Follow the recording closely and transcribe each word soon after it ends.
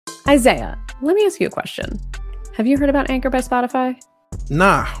Isaiah, let me ask you a question. Have you heard about Anchor by Spotify?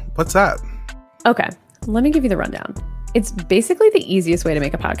 Nah, what's that? Okay, let me give you the rundown. It's basically the easiest way to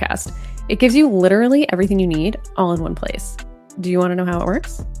make a podcast. It gives you literally everything you need all in one place. Do you want to know how it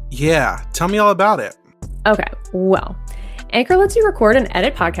works? Yeah, tell me all about it. Okay, well, Anchor lets you record and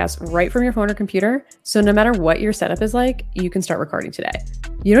edit podcasts right from your phone or computer, so no matter what your setup is like, you can start recording today.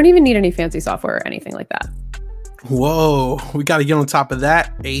 You don't even need any fancy software or anything like that. Whoa, we got to get on top of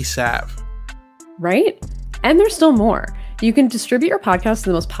that ASAP. Right? And there's still more. You can distribute your podcast to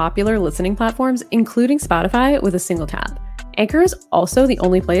the most popular listening platforms, including Spotify, with a single tap. Anchor is also the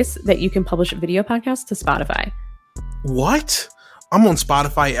only place that you can publish video podcasts to Spotify. What? I'm on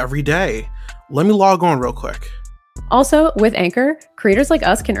Spotify every day. Let me log on real quick. Also, with Anchor, creators like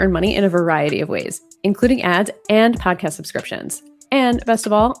us can earn money in a variety of ways, including ads and podcast subscriptions. And best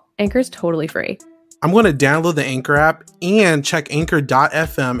of all, Anchor is totally free. I'm going to download the Anchor app and check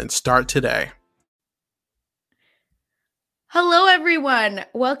anchor.fm and start today. Hello, everyone.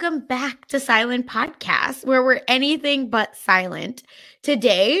 Welcome back to Silent Podcast, where we're anything but silent.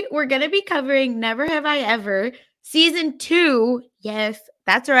 Today, we're going to be covering Never Have I Ever, Season 2. Yes,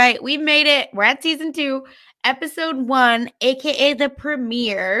 that's right. We made it. We're at Season 2, Episode 1, aka the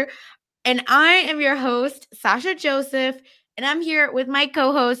premiere. And I am your host, Sasha Joseph, and I'm here with my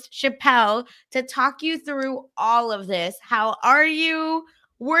co-host, Chappelle, to talk you through all of this. How are you?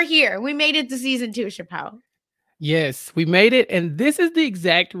 We're here. We made it to Season 2, Chappelle. Yes, we made it. And this is the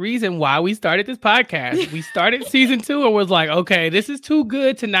exact reason why we started this podcast. We started Season 2 and was like, okay, this is too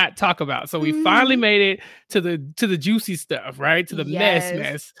good to not talk about. So we finally made it to the juicy stuff, right? To the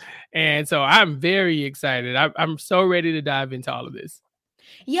mess. And so I'm very excited. I'm so ready to dive into all of this.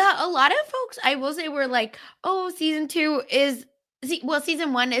 Yeah, a lot of folks, I will say, were like, oh, Season 1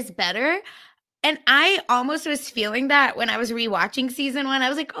 is better. And I almost was feeling that when I was rewatching Season 1. I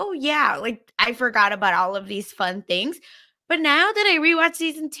was like, oh, yeah, like I forgot about all of these fun things. But now that I rewatch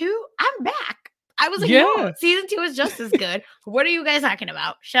Season 2, I'm back. I was like, no, Season 2 is just as good. What are you guys talking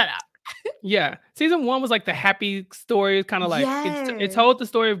about? Shut up. Yeah. Season 1 was like the happy story, kind of like it told the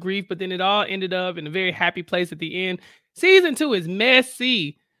story of grief, but then it all ended up in a very happy place at the end. Season 2 is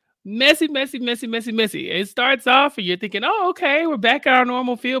messy. Messy. It starts off and you're thinking, oh, okay, we're back at our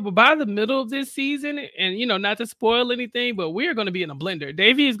normal field. But by the middle of this season, and not to spoil anything, but we're going to be in a blender.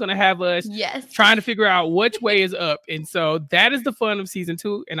 Davey is going to have us trying to figure out which way is up. And so that is the fun of Season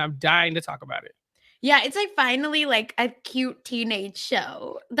 2. And I'm dying to talk about it. Yeah, it's like finally like a cute teenage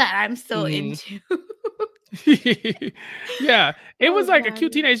show that I'm still into. Yeah, it was like a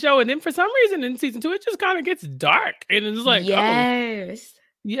cute teenage show. And then for some reason in Season 2, it just kind of gets dark. And it's like, yes.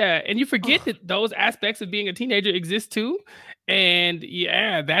 Yeah, and you forget that those aspects of being a teenager exist too. And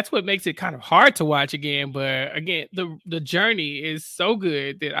yeah, that's what makes it kind of hard to watch again. But again, the journey is so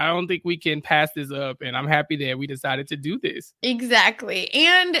good that I don't think we can pass this up. And I'm happy that we decided to do this. Exactly.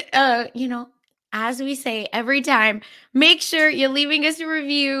 And, as we say every time, make sure you're leaving us a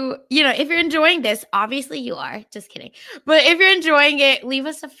review. If you're enjoying this, obviously you are. Just kidding. But if you're enjoying it, leave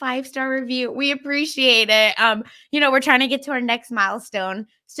us a 5-star review. We appreciate it. We're trying to get to our next milestone.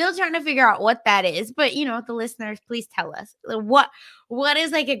 Still trying to figure out what that is. But, the listeners, please tell us what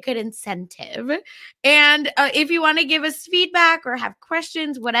is like a good incentive. And if you want to give us feedback or have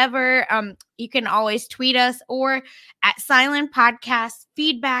questions, whatever, you can always tweet us or at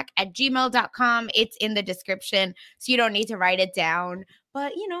silentpodcastfeedback@gmail.com. It's in the description, so you don't need to write it down.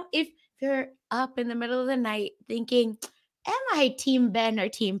 But, if you're up in the middle of the night thinking, am I Team Ben or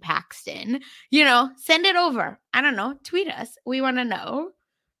Team Paxton? Send it over. I don't know. Tweet us. We want to know.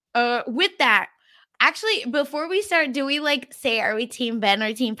 With that, actually, before we start, do we are we Team Ben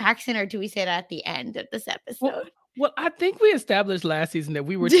or Team Paxton, or do we say that at the end of this episode? Well, I think we established last season that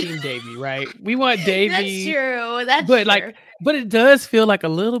we were Team Davey, right? We want Davey. That's true. But it does feel like a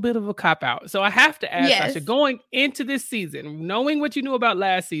little bit of a cop out. So I have to ask, Yes. Sasha, going into this season, knowing what you knew about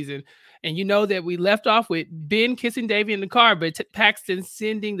last season, and you know that we left off with Ben kissing Davey in the car, but Paxton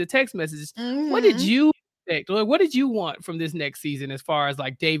sending the text messages. What did you expect? Or what did you want from this next season as far as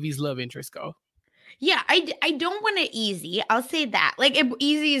like Davey's love interest go? Yeah, I don't want it easy. I'll say that.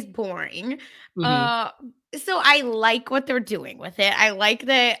 Easy is boring. So I like what they're doing with it. I like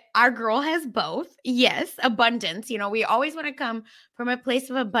that our girl has both. Yes, abundance. We always want to come from a place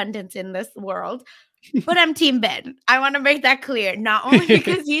of abundance in this world. But I'm Team Ben. I want to make that clear. Not only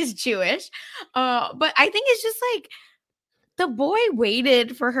because he's Jewish, but I think it's just like the boy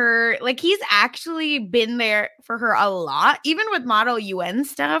waited for her. Like, he's actually been there for her a lot, even with Model UN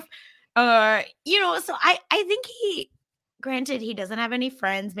stuff. So I think he granted, he doesn't have any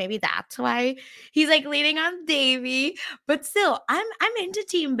friends. Maybe that's why he's like leaning on Davy. But still, I'm into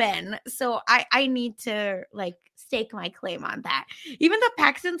Team Ben. So I need to like stake my claim on that. Even though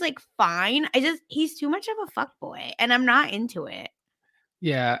Paxton's like fine, he's too much of a fuckboy and I'm not into it.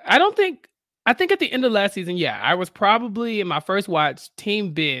 Yeah, I think at the end of last season, yeah, I was probably in my first watch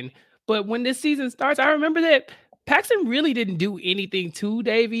Team Ben. But when this season starts, I remember that Paxton really didn't do anything to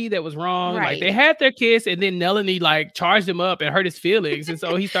Davy that was wrong. Like they had their kiss, and then Melanie like charged him up and hurt his feelings, and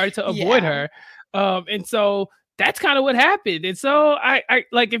so he started to avoid her. And so that's kind of what happened. And so I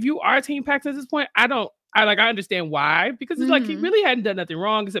like, if you are Team Paxton at this point, I understand why, because it's like he really hadn't done nothing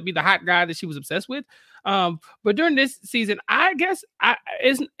wrong except be the hot guy that she was obsessed with. But during this season, I guess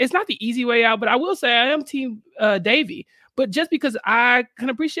it's not the easy way out, but I will say I am Team Davy. But just because I can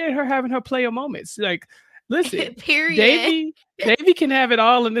appreciate her having her player moments, like. Listen, period. Davy can have it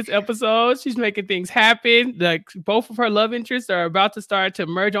all in this episode. She's making things happen. Like both of her love interests are about to start to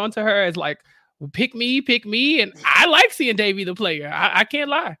merge onto her as like, pick me. And I like seeing Davy the player. I can't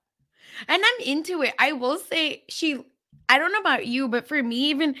lie. And I'm into it. I will say I don't know about you, but for me,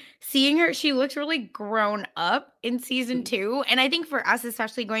 even seeing her, she looks really grown up in season 2. And I think for us,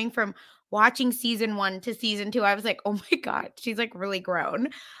 especially going from watching season 1 to season 2, I was like, oh my God, she's like really grown.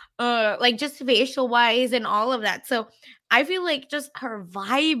 Like just facial wise and all of that. So I feel like just her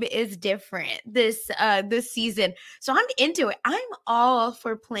vibe is different this season. So I'm into it. I'm all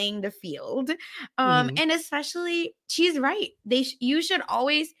for playing the field. And especially she's right. You should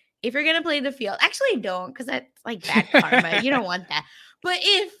always, if you're gonna play the field, actually don't, because that's like bad karma. You don't want that. But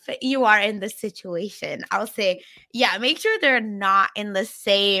if you are in this situation, I'll say, yeah, make sure they're not in the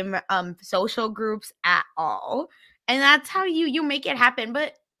same social groups at all. And that's how you make it happen.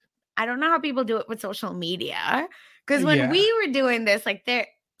 But I don't know how people do it with social media, because when we were doing this, like their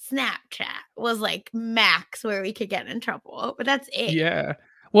Snapchat was like max where we could get in trouble, but that's it. Yeah.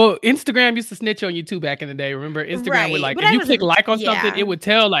 Well, Instagram used to snitch on you too back in the day. Remember, Instagram would like, if you click like on something, it would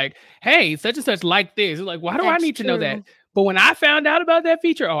tell like, hey, such and such like this. It's like, why do I need to know that? But when I found out about that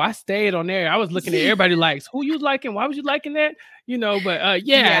feature, I stayed on there. I was looking at everybody likes. Who you liking? Why was you liking that?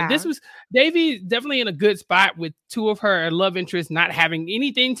 But this was Davy definitely in a good spot with two of her love interests not having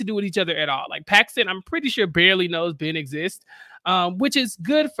anything to do with each other at all. Like Paxton, I'm pretty sure barely knows Ben exists, which is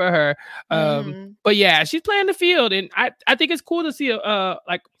good for her. But yeah, she's playing the field, and I think it's cool to see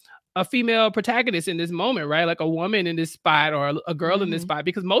a female protagonist in this moment, right? Like a woman in this spot or a girl in this spot,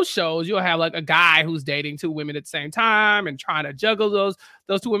 because most shows you'll have like a guy who's dating two women at the same time and trying to juggle those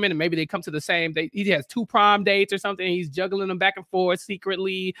two women, and maybe they come to the same date. He has 2 prom dates or something. He's juggling them back and forth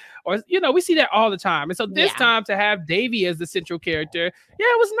secretly, or we see that all the time. And so this time to have Davy as the central character, it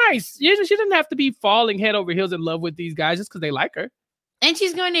was nice. She didn't have to be falling head over heels in love with these guys just because they like her. And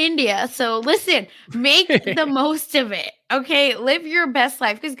she's going to India. So listen, make the most of it. Okay. Live your best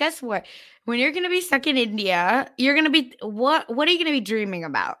life. Because guess what? When you're going to be stuck in India, you're going to be, what are you going to be dreaming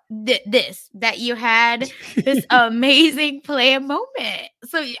about? That you had this amazing play moment.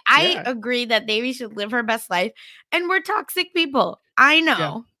 So I agree that Davy should live her best life. And we're toxic people. I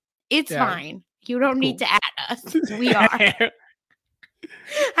know. It's fine. You don't need to add us. We are.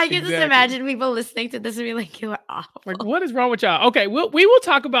 I can just imagine people listening to this and be like, "You are awful. Like, what is wrong with y'all?" Okay, we will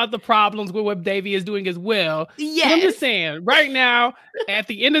talk about the problems with what Davy is doing as well. Yes. I'm just saying, right now, at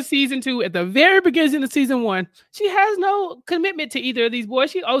the end of season 2, at the very beginning of season 1, she has no commitment to either of these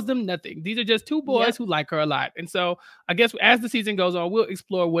boys. She owes them nothing. These are just 2 boys who like her a lot. And so I guess as the season goes on, we'll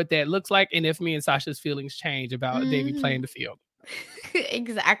explore what that looks like and if me and Sasha's feelings change about Davy playing the field.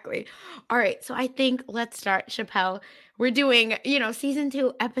 Exactly. All right. So I think let's start, Chappelle. We're doing, season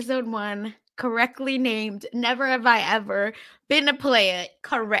 2, episode 1, correctly named Never Have I Ever Been a Player.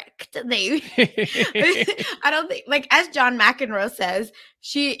 Correct. I don't think, like, as John McEnroe says,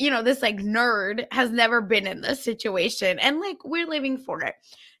 she, this like nerd has never been in this situation. And like, we're living for it.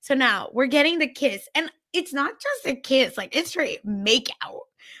 So now we're getting the kiss. And it's not just a kiss, like, it's straight make out.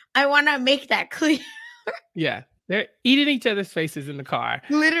 I want to make that clear. Yeah. They're eating each other's faces in the car.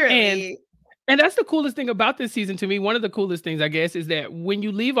 Literally. And that's the coolest thing about this season to me. One of the coolest things, I guess, is that when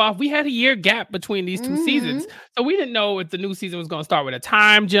you leave off, we had a year gap between these 2 seasons. So we didn't know if the new season was going to start with a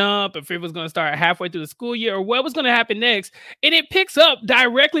time jump, if it was going to start halfway through the school year, or what was going to happen next. And it picks up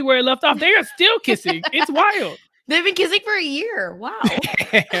directly where it left off. They are still kissing. It's wild. They've been kissing for a year. Wow.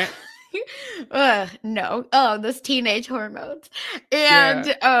 No. Oh, those teenage hormones.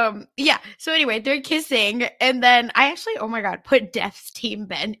 And so anyway, they're kissing, and then I actually, oh my God, put Def's Team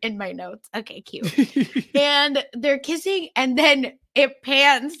Ben in my notes. Okay, cute. And they're kissing, and then it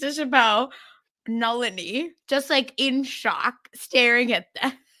pans to Chappelle, Nalini, just like in shock, staring at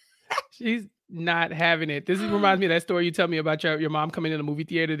them. not having it. This reminds me of that story you tell me about your mom coming in the movie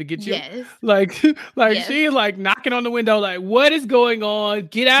theater to get you. Yes. Like she is like knocking on the window, like, what is going on?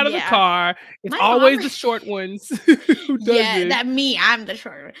 Get out of the car. It's always the short ones who does this. I'm the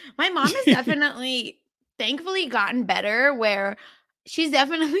short one. My mom has definitely, thankfully, gotten better where she's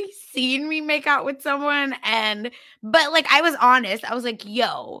definitely seen me make out with someone. But like, I was honest. I was like,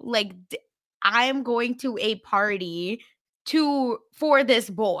 yo, like, I'm going to a party for this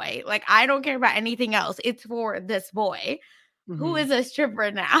boy. Like, I don't care about anything else. It's for this boy who is a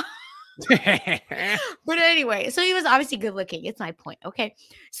stripper now. But anyway, so he was obviously good looking. It's my point. Okay.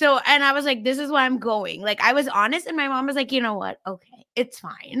 So, and I was like, this is why I'm going. Like, I was honest, and my mom was like, you know what? Okay, it's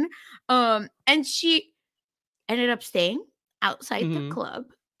fine. And she ended up staying outside the club.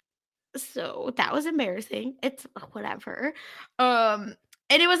 So that was embarrassing. It's whatever.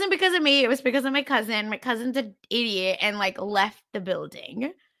 And it wasn't because of me. It was because of my cousin. My cousin's an idiot and like left the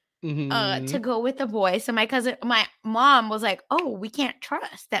building to go with the boy. So my mom was like, oh, we can't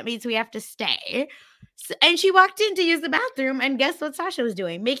trust. That means we have to stay. And she walked in to use the bathroom. And guess what Sasha was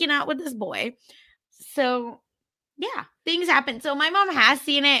doing? Making out with this boy. So yeah, things happen. So my mom has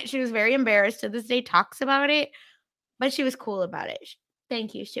seen it. She was very embarrassed. To this day, talks about it. But she was cool about it.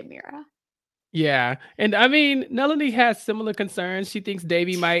 Thank you, Shamira. Yeah. And I mean, Nalini has similar concerns. She thinks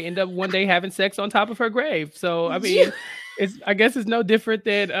Davy might end up one day having sex on top of her grave. So, I mean, I guess it's no different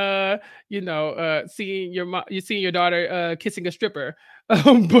than, seeing your daughter kissing a stripper. But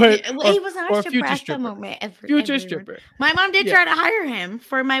he was not a stripper at the moment. Future stripper. My mom did try to hire him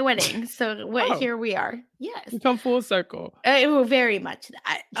for my wedding. So here we are. Yes. We come full circle. Very much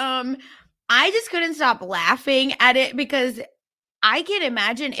that. I just couldn't stop laughing at it because I can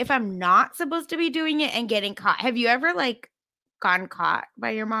imagine if I'm not supposed to be doing it and getting caught. Have you ever like gotten caught by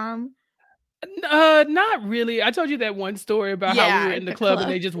your mom? Not really. I told you that one story about how we were in the club and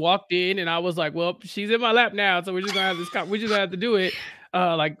they just walked in and I was like, well, she's in my lap now, so we're just gonna have this. We're just gonna have to do it.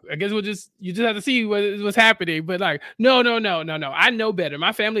 Like I guess you just have to see what's happening. But like, no. I know better.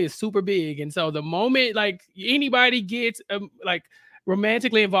 My family is super big, and so the moment like anybody gets like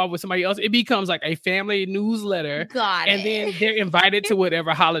romantically involved with somebody else, it becomes like a family newsletter. And then they're invited to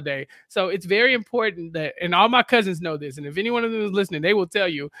whatever holiday. So it's very important that, and all my cousins know this, and if any one of them is listening, they will tell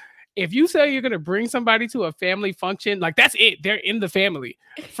you, if you say you're going to bring somebody to a family function, like that's it. They're in the family,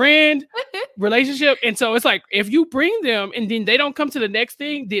 friend, relationship. And so it's like, if you bring them and then they don't come to the next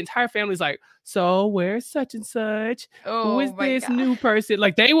thing, the entire family's like, so where's such and such? Who is this new person?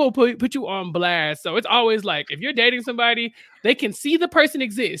 Like they will put you on blast. So it's always like, if you're dating somebody, they can see the person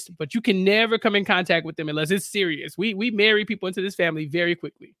exist, but you can never come in contact with them unless it's serious. We marry people into this family very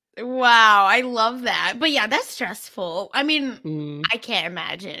quickly. Wow, I love that. But yeah, that's stressful. I mean, I can't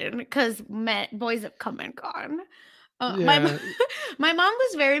imagine because boys have come and gone. My mom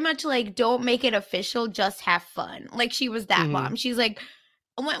was very much like, don't make it official, just have fun. Like she was that mom. She's like,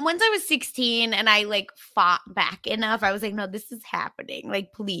 once I was 16 and I like fought back enough, I was like, no, this is happening.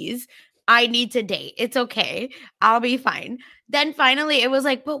 Like, please, I need to date. It's okay. I'll be fine. Then finally it was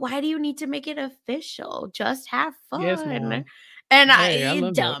like, but why do you need to make it official? Just have fun. Yes, Mom. And I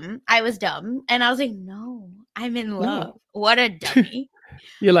was dumb. And I was like, no, I'm in love. What a dummy.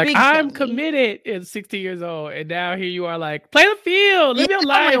 You're like, I'm committed at 60 years old. And now here you are like, play the field, live your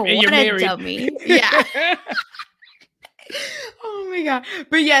life. And you're married. Dummy. Yeah. Oh my God.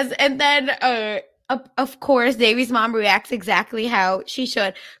 But yes. And then, of course, Davy's mom reacts exactly how she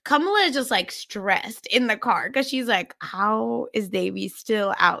should. Kamala is just like stressed in the car because she's like, how is Davy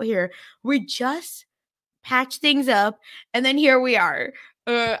still out here? We just patch things up and then here we are.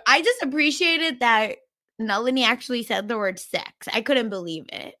 I just appreciated that Nalini actually said the word sex. I couldn't believe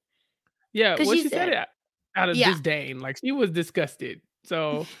it. Yeah, well, she said it out of disdain. Like she was disgusted.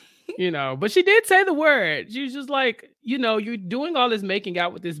 So, but she did say the word. She was just like, you're doing all this making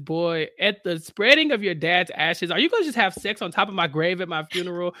out with this boy at the spreading of your dad's ashes. Are you going to just have sex on top of my grave at my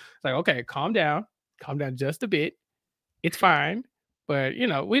funeral? It's like, okay, calm down just a bit. It's fine. But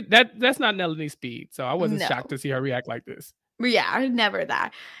that's not Nalini's speed. So I wasn't shocked to see her react like this. Yeah, never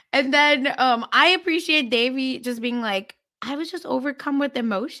that. And then I appreciate Davy just being like, I was just overcome with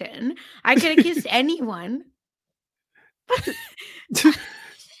emotion. I could have kissed anyone. Did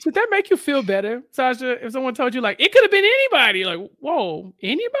that make you feel better, Sasha? If someone told you like it could have been anybody, like, whoa,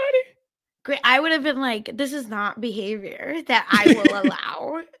 anybody? Great. I would have been like, this is not behavior that I will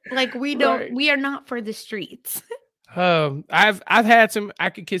allow. Like we are not for the streets. I've had some I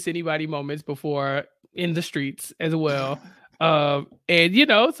could kiss anybody moments before in the streets as well.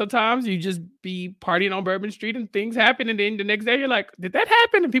 And sometimes you just be partying on Bourbon Street and things happen, and then the next day you're like, did that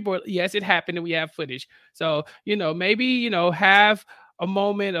happen? And people are, yes, it happened, and we have footage. So maybe have a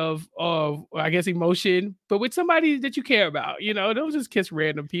moment of I guess emotion, but with somebody that you care about, don't just kiss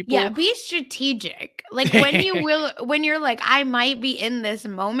random people. Yeah, be strategic. Like when you're like, I might be in this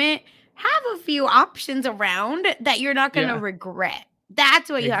moment, have a few options around that you're not going to regret. That's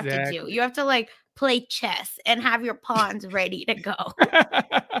what you have to do. You have to like play chess and have your pawns ready to go.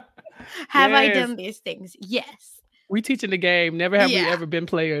 Have I done these things? Yes. We teaching the game. Never have we ever been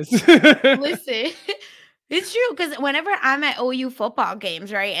players. Listen. It's true, because whenever I'm at OU football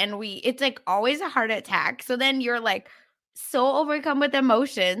games, right, and it's like always a heart attack. So then you're like so overcome with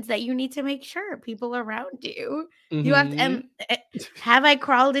emotions that you need to make sure people around you. You have to. Have I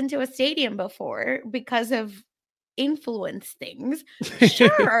crawled into a stadium before because of influence things?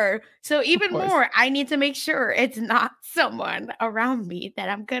 Sure. So even more, I need to make sure it's not someone around me that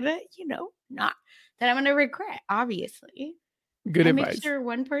I'm gonna, not that I'm gonna regret. Obviously. Good advice. Make sure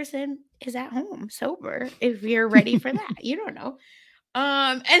one person is at home sober if you're ready for that. You don't know.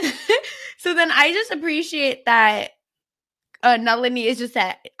 And so then I just appreciate that Nalini is just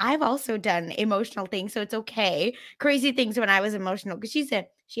that I've also done emotional things, so it's okay. Crazy things when I was emotional, because she said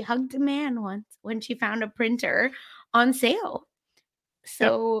she hugged a man once when she found a printer on sale.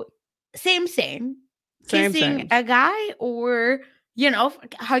 So same. Kissing a guy or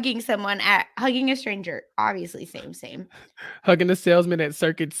hugging a stranger, obviously same. Hugging a salesman at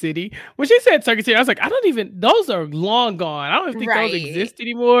Circuit City. When she said Circuit City, I was like, those are long gone. I don't even think those exist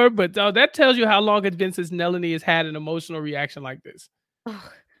anymore, but that tells you how long it's been since Nalini has had an emotional reaction like this.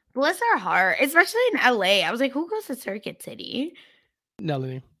 Oh, bless her heart, especially in LA. I was like, who goes to Circuit City?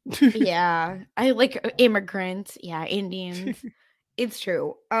 Nalini. Yeah, I like immigrants. Yeah, Indians. It's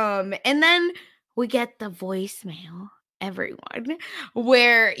true. And then we get the voicemail. Everyone,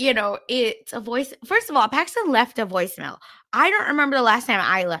 where it's a voice. First of all, Paxton left a voicemail. I don't remember the last time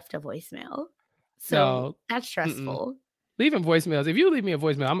I left a voicemail, so that's stressful. Leaving voicemails. If you leave me a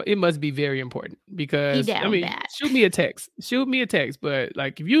voicemail, it must be very important, because bad. shoot me a text. But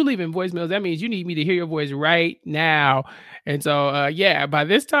like, if you leaving voicemails, that means you need me to hear your voice right now. And so, by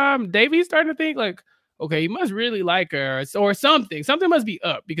this time, Davy's starting to think like, okay, he must really like her or something. Something must be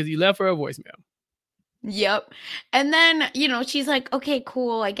up because he left her a voicemail. Yep. And then, she's like, okay,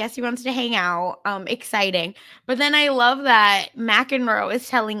 cool. I guess he wants to hang out. Exciting. But then I love that McEnroe is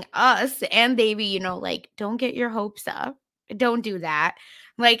telling us and Davey, like, don't get your hopes up. Don't do that.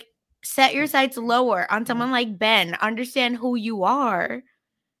 Like, set your sights lower on someone like Ben. Understand who you are.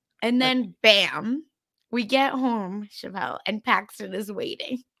 And then, bam, we get home, Chevelle, and Paxton is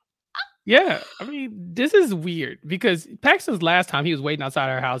waiting. Yeah, I mean, this is weird because Paxton's last time he was waiting outside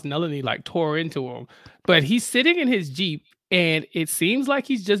our house, Nalini like tore into him, but he's sitting in his Jeep and it seems like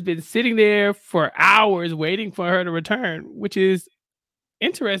he's just been sitting there for hours waiting for her to return, which is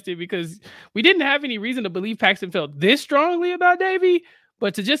interesting because we didn't have any reason to believe Paxton felt this strongly about Davy,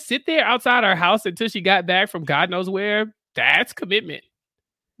 but to just sit there outside our house until she got back from God knows where, that's commitment.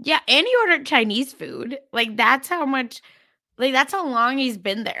 Yeah, and he ordered Chinese food. Like, that's how much... Like, that's how long he's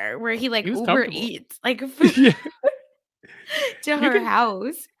been there, where he Uber Eats to her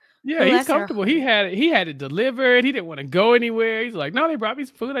house. Yeah, he's comfortable. He had it delivered. He didn't want to go anywhere. He's like, no, they brought me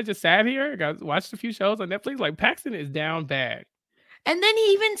some food. I just sat here, watched a few shows on Netflix. Like, Paxton is down bad. And then he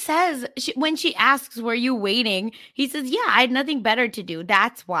even says, when she asks, were you waiting? He says, yeah, I had nothing better to do.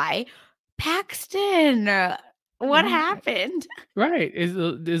 That's why. Paxton, what happened? Right. Is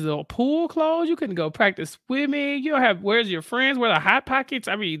the pool closed? You couldn't go practice swimming. You don't have, where's your friends? Where are the Hot Pockets?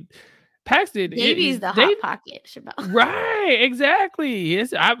 I mean, Paxton. Davy's the Hot Pocket, Chevelle. Right. Exactly.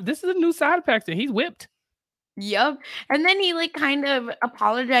 This is a new side of Paxton. He's whipped. Yep. And then he kind of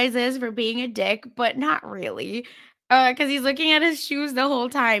apologizes for being a dick, but not really. Because he's looking at his shoes the whole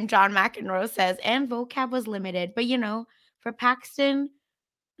time, John McEnroe says, and vocab was limited. But for Paxton,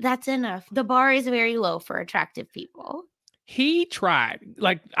 that's enough. The bar is very low for attractive people. He tried.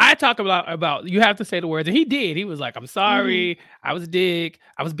 Like, I talk about you have to say the words, and he did. He was like, I'm sorry. I was a dick.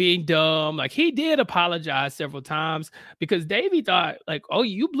 I was being dumb. Like, he did apologize several times because Davey thought like, oh,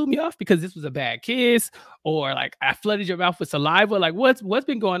 you blew me off because this was a bad kiss, or like I flooded your mouth with saliva. Like, what's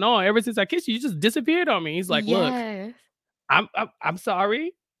been going on ever since I kissed you? You just disappeared on me. He's like, look, I'm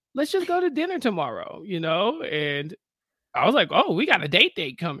sorry. Let's just go to dinner tomorrow, and I was like, oh, we got a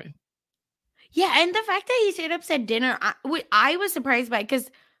date coming. Yeah, and the fact that he straight up said dinner, I was surprised by it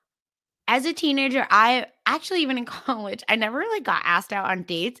because as a teenager, I actually, even in college, I never really got asked out on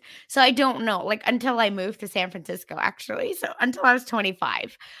dates. So I don't know, until I moved to San Francisco, actually. So until I was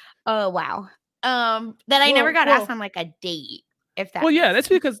 25. Oh, wow. That I never got asked on a date, if that Well, yeah, that's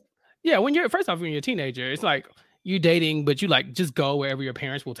because, when you're a teenager, it's like, you dating, but you like just go wherever your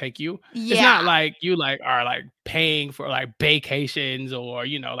parents will take you. Yeah. It's not like you like are like paying for like vacations or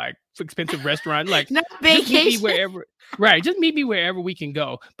like expensive restaurant. Like not just meet me vacation. wherever. Right. Just meet me wherever we can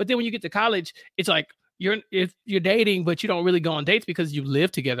go. But then when you get to college, it's like if you're dating, but you don't really go on dates because you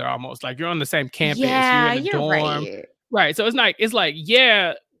live together almost. Like you're on the same campus. Yeah, you're in a you're dorm. right. Right. So it's like,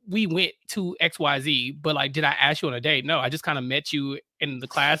 yeah, we went to XYZ, but like, did I ask you on a date? No, I just kind of met you in the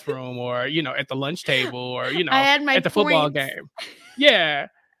classroom or, at the lunch table or, I had my at the football points. game. Yeah.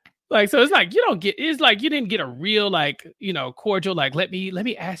 Like, so it's like, it's like you didn't get a real, like, cordial, like, let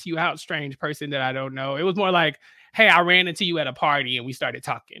me ask you out, strange person that I don't know. It was more like, hey, I ran into you at a party and we started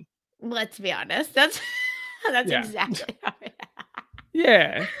talking. Let's be honest. That's exactly how it happened.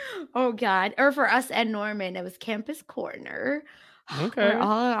 Yeah. Oh God. Or for us and Norman, it was Campus Corner. Okay. Where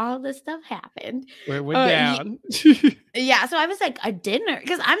all this stuff happened. Where it went down. Yeah. So I was like, a dinner.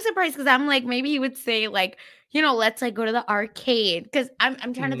 Because I'm surprised because I'm like, maybe he would say like, let's like go to the arcade. Because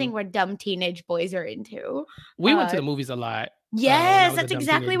I'm trying to think what dumb teenage boys are into. We went to the movies a lot. Yes, that's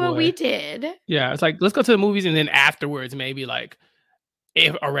exactly what we did. Yeah. It's like, let's go to the movies and then afterwards, maybe like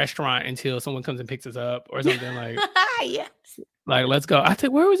a restaurant until someone comes and picks us up or something like. Yes. Like, let's go. I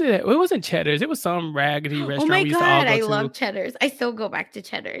think, where was it at? It wasn't Cheddar's. It was some raggedy restaurant. Oh my we used to all God, go I to. love Cheddar's. I still go back to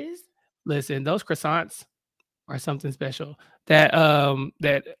Cheddar's. Listen, those croissants are something special. That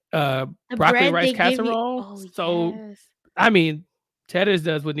broccoli rice casserole. Yes. I mean, Cheddar's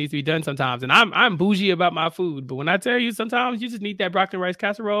does what needs to be done sometimes. And I'm bougie about my food. But when I tell you sometimes you just need that broccoli rice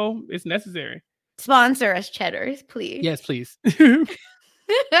casserole, it's necessary. Sponsor us, Cheddar's, please. Yes, please.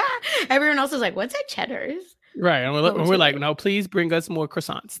 Everyone else is like, what's at Cheddar's? Right. And we're like, no, please bring us more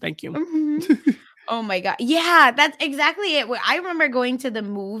croissants. Thank you. Mm-hmm. Oh my God. Yeah, that's exactly it. I remember going to the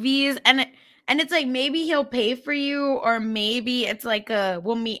movies and it's like, maybe he'll pay for you or maybe it's like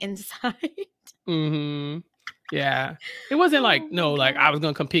we'll meet inside. Mm-hmm. Yeah. It wasn't like, like I was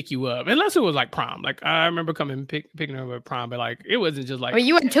going to come pick you up unless it was like prom. Like I remember picking her up at prom, but like, it wasn't just like. Well,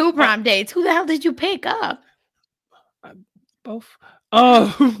 you had 2 prom dates. Who the hell did you pick up? Both.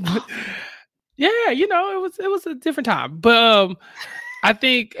 Oh, yeah, it was a different time, but I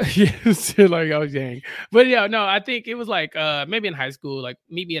think like I was young, but yeah, no, I think it was like maybe in high school, like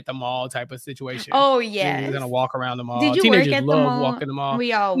meet me at the mall type of situation. Oh yeah, we're gonna walk around the mall. Did you Teenagers work at love the mall? Walking the mall.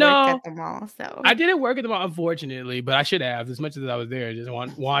 We all worked at the mall, so I didn't work at the mall, unfortunately, but I should have. As much as I was there, just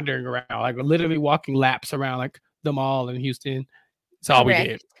wandering around, like literally walking laps around like the mall in Houston. That's all we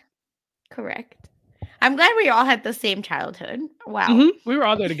did. Correct. I'm glad we all had the same childhood. Wow. Mm-hmm. We were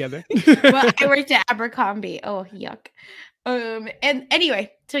all there together. Well, I worked at Abercrombie. Oh, yuck. And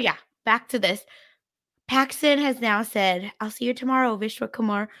anyway, so yeah, back to this. Paxton has now said, I'll see you tomorrow, Vishwa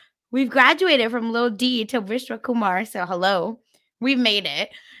Kumar. We've graduated from Lil D to Vishwa Kumar. So hello, we've made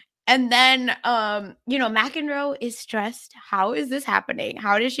it. And then, McEnroe is stressed. How is this happening?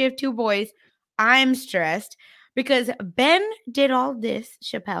 How does she have 2 boys? I'm stressed. Because Ben did all this,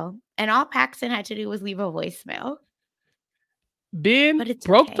 Chappelle, and all Paxton had to do was leave a voicemail. Ben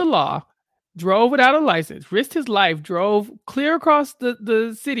broke the law, drove without a license, risked his life, drove clear across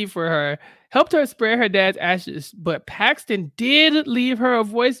the city for her, helped her spread her dad's ashes. But Paxton did leave her a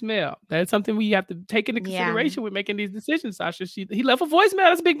voicemail. That's something we have to take into consideration with making these decisions, Sasha. He left a voicemail.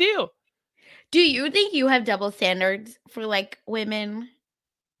 That's a big deal. Do you think you have double standards for like women?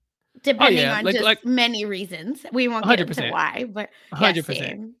 Depending on just many reasons. We won't get 100%. Into why, but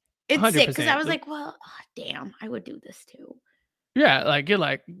 100%. It's 100%. Sick because I was like, well, damn, I would do this too. Yeah, like you're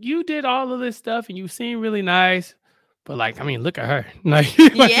like, you did all of this stuff and you seem really nice, but like, I mean, look at her.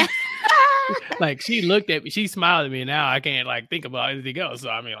 Yeah. Like she looked at me, she smiled at me, and now I can't like think about anything else. So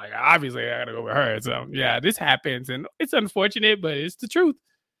I mean, like obviously I gotta go with her. So yeah, this happens and it's unfortunate, but it's the truth.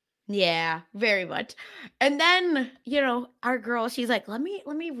 Yeah, very much. And then, our girl, she's like, let me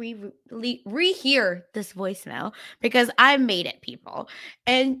rehear this voicemail because I made it, people.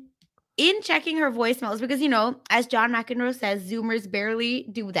 And in checking her voicemails, because, as John McEnroe says, Zoomers barely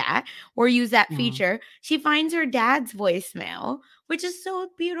do that or use that feature. She finds her dad's voicemail, which is so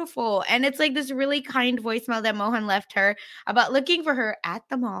beautiful. And it's like this really kind voicemail that Mohan left her about looking for her at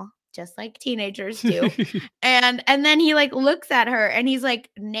the mall. Just like teenagers do. and then he like looks at her and he's like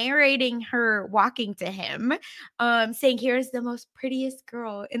narrating her walking to him, saying, here's the most prettiest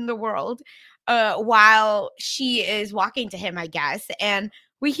girl in the world, while she is walking to him, I guess. And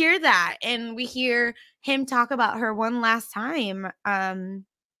we hear that and we hear him talk about her one last time,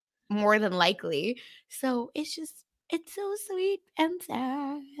 more than likely. So it's so sweet and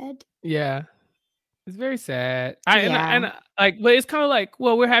sad. Yeah. It's very sad. And like, but it's kind of like,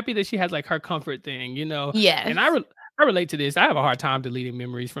 well, we're happy that she has like her comfort thing, Yeah. And I I relate to this. I have a hard time deleting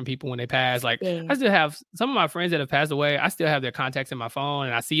memories from people when they pass. Like, I still have some of my friends that have passed away. I still have their contacts in my phone,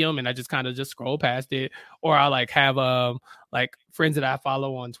 and I see them, and I just kind of just scroll past it. Or I like have like friends that I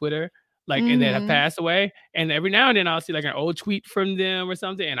follow on Twitter, like and that have passed away. And every now and then I'll see like an old tweet from them or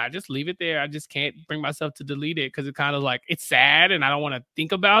something, and I just leave it there. I just can't bring myself to delete it because it kind of like it's sad, and I don't want to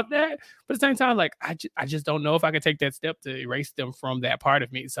think about that. But at the same time, like I just don't know if I can take that step to erase them from that part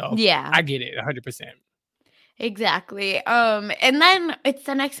of me. So Yeah. I get it 100%. Exactly. And then it's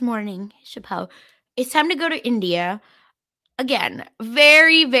the next morning, Chappelle. It's time to go to India. Again,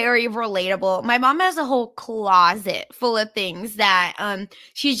 very, very relatable. My mom has a whole closet full of things that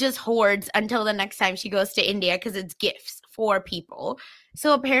she just hoards until the next time she goes to India because it's gifts for people.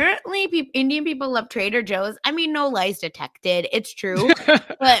 So apparently Indian people love Trader Joe's. I mean, no lies detected. It's true.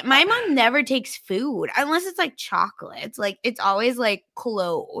 But my mom never takes food unless it's like chocolates. Like it's always like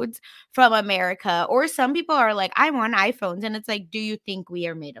clothes from America. Or some people are like, I want iPhones. And it's like, do you think we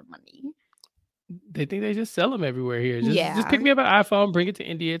are made of money? They think they just sell them everywhere here. Just pick me up an iPhone, bring it to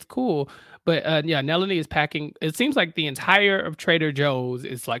India. It's cool. But yeah, Melanie is packing. It seems like the entire of Trader Joe's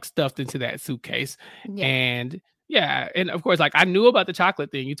is like stuffed into that suitcase. Yeah. And yeah, and of course, like I knew about the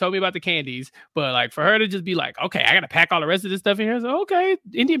chocolate thing. You told me about the candies, but like for her to just be like, okay, I gotta pack all the rest of this stuff in here. So okay,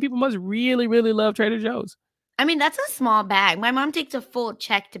 Indian people must really, really love Trader Joe's. I mean, that's a small bag. My mom takes a full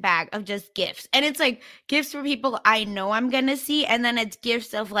checked bag of just gifts. And it's like gifts for people I know I'm gonna see. And then it's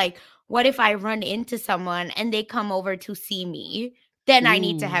gifts of like, what if I run into someone and they come over to see me? Then I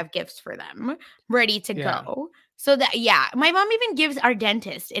need to have gifts for them ready to go. So that, yeah, my mom even gives our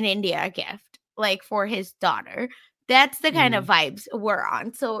dentist in India a gift, like for his daughter. That's the kind of vibes we're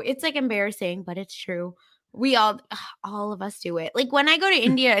on. So it's like embarrassing, but it's true. We all of us do it. Like when I go to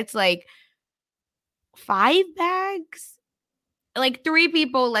India, it's like 5 bags. Like 3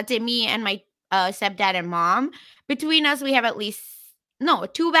 people, let's say me and my stepdad and mom. Between us, we have at least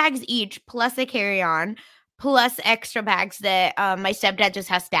 2 bags each, plus a carry-on, plus extra bags that my stepdad just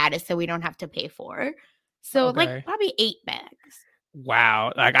has status, so we don't have to pay for. So like probably 8 bags.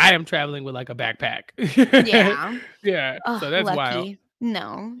 Wow. Like I am traveling with like a backpack. Yeah. Yeah. So that's lucky. wild.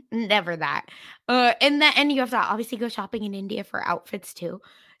 No, never that. And you have to obviously go shopping in India for outfits too.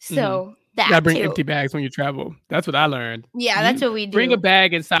 So that you gotta bring too. empty bags when you travel. That's what I learned. Yeah, that's what we do. Bring a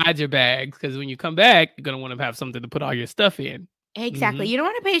bag inside your bags because when you come back, you're gonna want to have something to put all your stuff in. Exactly. You don't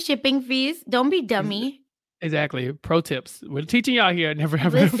want to pay shipping fees. Don't be dummy. Exactly. Pro tips. We're teaching y'all here. Never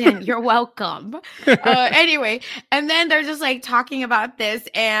have. Listen, you're welcome. Anyway, and then they're just like talking about this,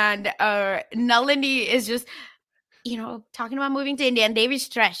 and Nalini is just, talking about moving to India, and Devi's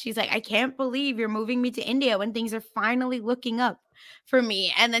stressed. She's like, I can't believe you're moving me to India when things are finally looking up for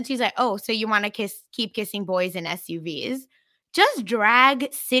me. And then she's like, oh, so you want to keep kissing boys in SUVs? Just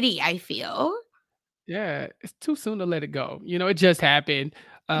drag city, I feel. Yeah, it's too soon to let it go. It just happened.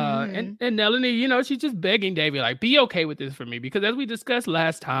 And Nalini, she's just begging Devi, like, be okay with this for me. Because as we discussed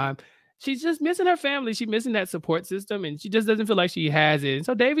last time, she's just missing her family. She's missing that support system, and she just doesn't feel like she has it. And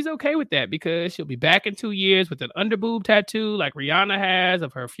so Devi's okay with that because she'll be back in 2 years with an underboob tattoo like Rihanna has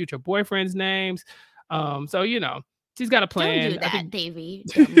of her future boyfriend's names. So, she's got a plan. Don't do that, Devi.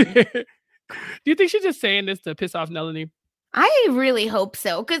 Do you think she's just saying this to piss off Nalini? I really hope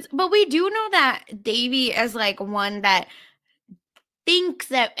so. But we do know that Devi is like one that thinks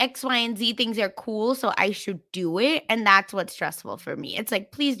that X, Y, and Z things are cool, so I should do it. And that's what's stressful for me. It's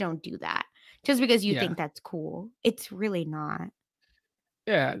like, please don't do that. Just because you think that's cool. It's really not.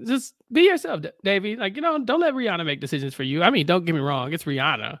 Yeah, just be yourself, Devi. Like, don't let Rihanna make decisions for you. I mean, don't get me wrong. It's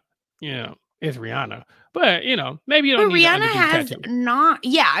Rihanna. It's Rihanna. But, maybe you don't need Rihanna has tattoo.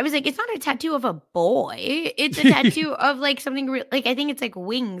 I was like, it's not a tattoo of a boy. It's a tattoo of like something like, I think it's like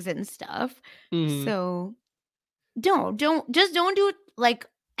wings and stuff. So don't do like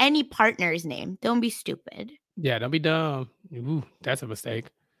any partner's name. Don't be stupid. Yeah, don't be dumb. Ooh, that's a mistake.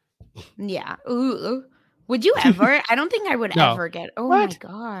 Yeah. Ooh. Would you ever? I don't think I would ever get. Oh my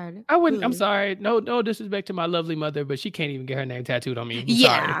God. I wouldn't. Ooh. I'm sorry. No disrespect to my lovely mother, but she can't even get her name tattooed on me.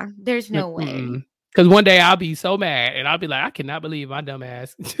 Sorry. There's no way. Because one day I'll be so mad and I'll be like, I cannot believe my dumb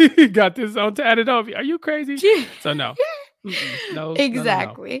ass got this on tatted off. Are you crazy? So no. No.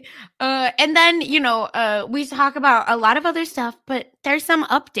 Exactly. No. And then, we talk about a lot of other stuff, but there's some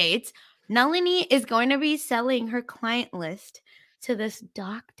updates. Nalini is going to be selling her client list to this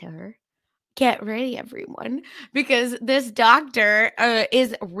doctor. Get ready, everyone, because this doctor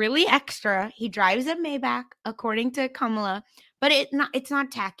is really extra. He drives a Maybach, according to Kamala, but it's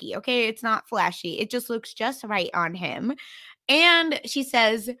not tacky, okay? It's not flashy. It just looks just right on him. And she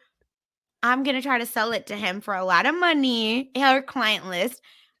says, I'm going to try to sell it to him for a lot of money, her client list.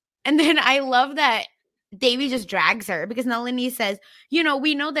 And then I love that Davy just drags her because Nalini says,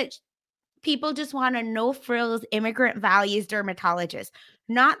 we know that people just want a no-frills immigrant values dermatologist,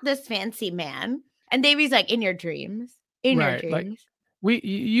 not this fancy man. And Davy's like, in your dreams. In your dreams. Like,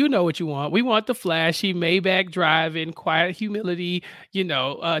 you know what you want. We want the flashy Maybach driving, quiet humility,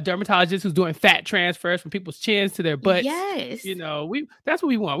 dermatologist who's doing fat transfers from people's chins to their butts. Yes. That's what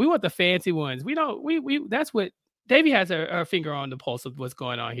we want. We want the fancy ones. That's what Davy has her finger on the pulse of what's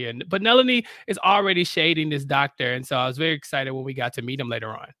going on here. But Nalini is already shading this doctor. And so I was very excited when we got to meet him later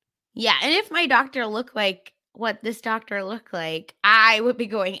on. Yeah. And if my doctor looked like what this doctor looked like, I would be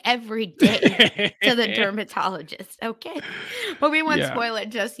going every day to the dermatologist. Okay. But we won't spoil it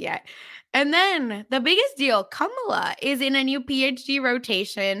just yet. And then the biggest deal, Kamala is in a new PhD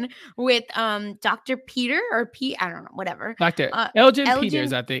rotation with Dr. Peter or Pete, I don't know, whatever. Dr. Elgin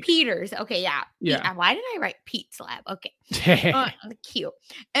Peters, I think. Peters. Okay, yeah. Yeah. Why did I write Pete's Lab? Okay. Cute.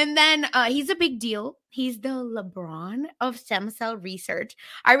 And then he's a big deal. He's the LeBron of stem cell research.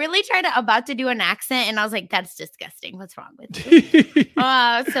 I really tried about to do an accent, and I was like, that's disgusting. What's wrong with you?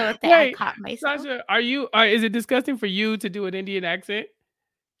 So I caught myself. Sasha, is it disgusting for you to do an Indian accent?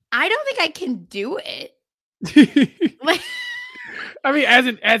 I don't think I can do it. I mean,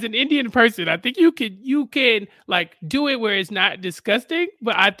 as an Indian person, I think you can like do it where it's not disgusting.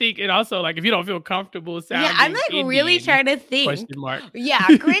 But I think it also, like, if you don't feel comfortable sounding, yeah, I'm like Indian, really trying to think. Question mark. Yeah,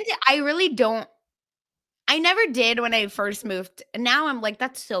 granted, I really don't. I never did when I first moved. Now I'm like,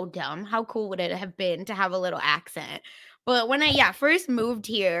 that's so dumb. How cool would it have been to have a little accent? But when I first moved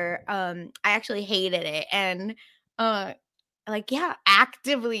here, I actually hated it and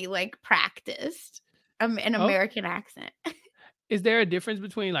actively like practiced an American accent. Is there a difference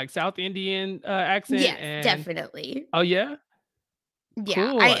between like South Indian accent? Yes, definitely. Oh yeah? Yeah.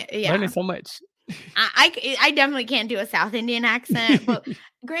 Cool. Learning so much. I definitely can't do a South Indian accent, but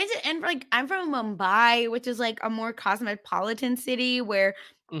granted, and like I'm from Mumbai, which is like a more cosmopolitan city where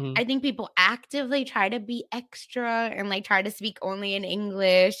I think people actively try to be extra and like try to speak only in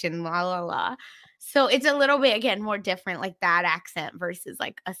English and la la la. So it's a little bit, again, more different, like that accent versus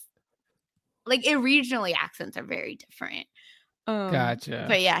like regionally accents are very different. Gotcha.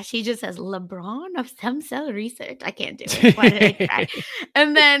 But yeah, she just says LeBron of stem cell research. I can't do it. Why did I try?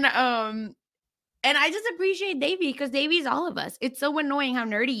 And then and I just appreciate Davy because Davy's all of us. It's so annoying how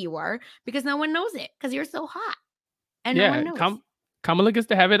nerdy you are because no one knows it because you're so hot. And no one knows. Kamala gets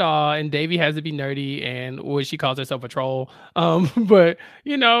to have it all, and Davy has to be nerdy, and she calls herself a troll. But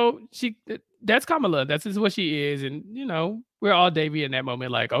that's Kamala. That's just what she is, and we're all Davy in that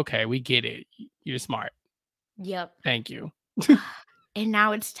moment. Like, okay, we get it. You're smart. Yep. Thank you. And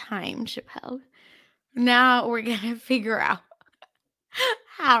now it's time, Chappelle. Now we're gonna figure out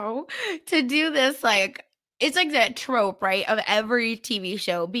how to do this. Like, it's like that trope, right, of every TV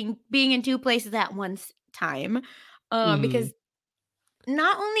show being in two places at one time. Because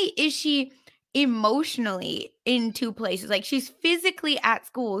not only is she emotionally in two places, like she's physically at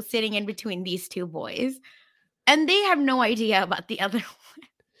school sitting in between these two boys, and they have no idea about the other one.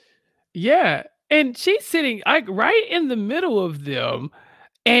 Yeah. And she's sitting like right in the middle of them,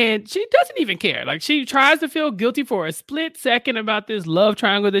 and she doesn't even care. Like, she tries to feel guilty for a split second about this love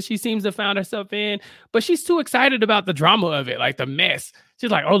triangle that she seems to find herself in, but she's too excited about the drama of it, like the mess.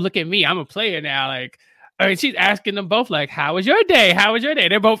 She's like, oh, look at me. I'm a player now. Like, I mean, she's asking them both, like, how was your day? How was your day?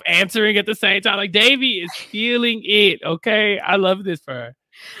 They're both answering at the same time. Like, Davy is feeling it. Okay. I love this for her.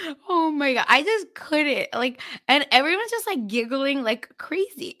 Oh my God. I just couldn't. Like, and everyone's just like giggling like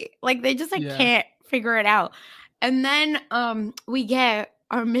crazy. Like, they just can't figure it out. And then we get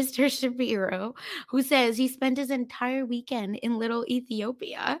our Mr. Shapiro, who says he spent his entire weekend in Little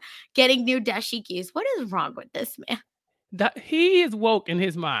Ethiopia getting new dashikis. What is wrong with this man? That he is woke in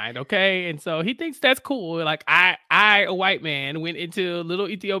his mind, okay, and so he thinks that's cool. Like, I, a white man, went into Little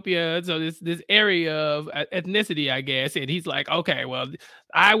Ethiopia, so this area of ethnicity, I guess, and he's like, okay, well,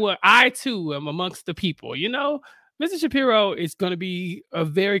 I too am amongst the people. Mr. Shapiro is going to be a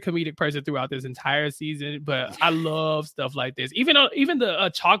very comedic person throughout this entire season, but I love stuff like this. Even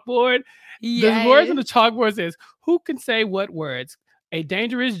the chalkboard, the words on the chalkboard says, "Who can say what words? A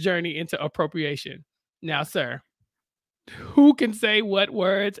dangerous journey into appropriation." Now, sir. Who can say what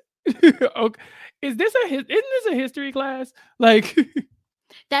words? Okay. Isn't this a history class? Like,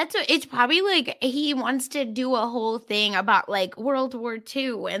 it's probably like he wants to do a whole thing about like World War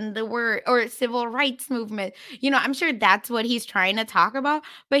II and the word or civil rights movement. I'm sure that's what he's trying to talk about,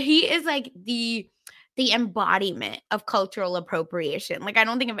 but he is like the embodiment of cultural appropriation. Like, I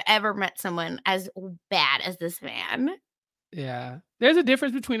don't think I've ever met someone as bad as this man. Yeah. There's a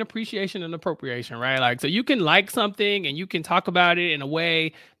difference between appreciation and appropriation, right? Like, so you can like something and you can talk about it in a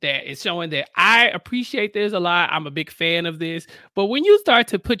way that is showing that I appreciate this a lot. I'm a big fan of this. But when you start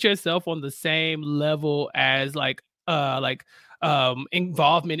to put yourself on the same level as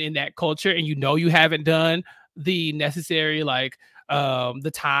involvement in that culture, and you haven't done the necessary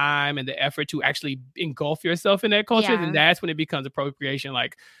the time and the effort to actually engulf yourself in that culture, then that's when it becomes appropriation.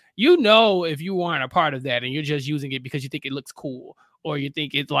 Like, if you aren't a part of that and you're just using it because you think it looks cool, or you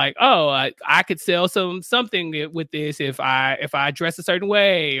think it's like, oh, I could sell something with this if I dress a certain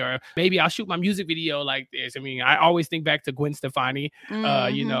way, or maybe I'll shoot my music video like this. I mean, I always think back to Gwen Stefani,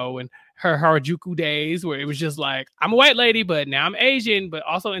 and her Harajuku days, where it was just like, I'm a white lady, but now I'm Asian, but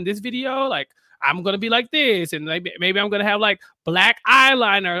also in this video, like, I'm gonna be like this, and maybe I'm gonna have like black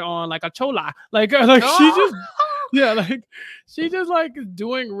eyeliner on, like a chola, she just. Yeah, like she just like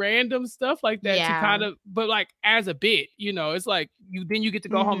doing random stuff like that to kind of, but like as a bit, it's like you get to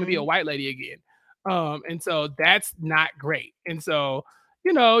go home and be a white lady again. And so that's not great. And so,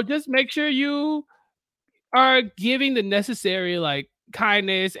 just make sure you are giving the necessary like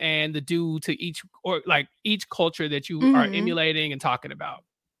kindness and the due to each culture that you are emulating and talking about.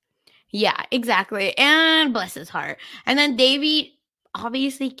 Yeah, exactly. And bless his heart. And then Davy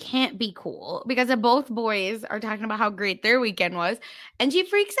obviously can't be cool because both boys are talking about how great their weekend was, and she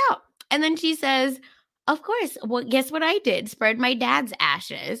freaks out. And then she says, of course, well, guess what I did? Spread my dad's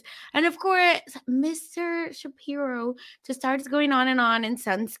ashes. And of course, Mr. Shapiro just starts going on and in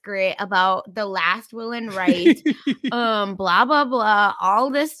Sanskrit about the last will and right, blah, blah, blah, all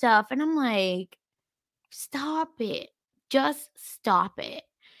this stuff. And I'm like, stop it. Just stop it.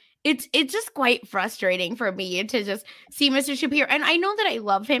 It's just quite frustrating for me to just see Mr. Shapiro. And I know that I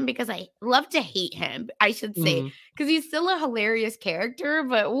love him because I love to hate him, I should say, because he's still a hilarious character,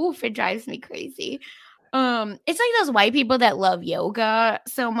 but oof, it drives me crazy. It's like those white people that love yoga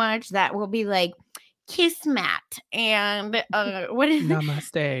so much that will be like, kiss mat and what is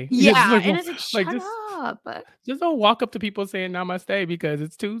namaste. Yeah, and it's like, shut up. Just don't walk up to people saying namaste because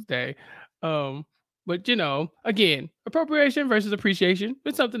it's Tuesday. But again, appropriation versus appreciation.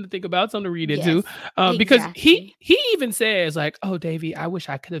 It's something to think about, something to read into. Because he even says like, "Oh, Davy, I wish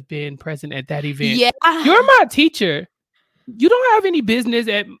I could have been present at that event. Yeah, you're my teacher. You don't have any business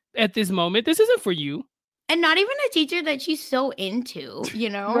at this moment. This isn't for you." And not even a teacher that she's so into,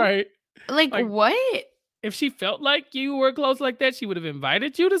 Right? Like what? If she felt like you were close like that, she would have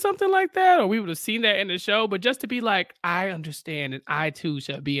invited you to something like that, or we would have seen that in the show. But just to be like, I understand, and I too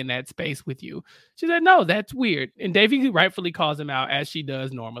shall be in that space with you. She said, no, that's weird. And Davy rightfully calls him out, as she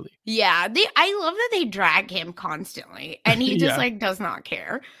does normally. Yeah, I love that they drag him constantly, and he just does not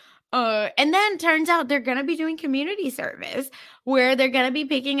care. And then turns out they're going to be doing community service where they're going to be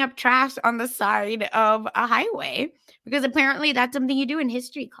picking up trash on the side of a highway, because apparently that's something you do in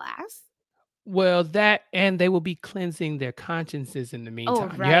history class. Well, that, and they will be cleansing their consciences in the meantime.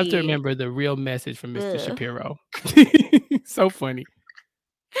 Oh, right. You have to remember the real message from Mr. Shapiro. So funny.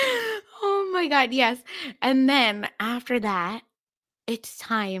 Oh my God, yes. And then after that, it's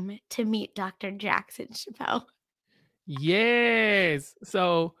time to meet Dr. Jackson Chappelle. Yes.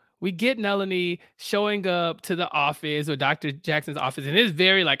 So we get Melanie showing up to the office, or Dr. Jackson's office, and it's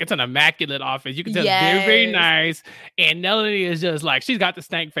very it's an immaculate office. You can tell it's very, very nice. And Melanie is just like, she's got the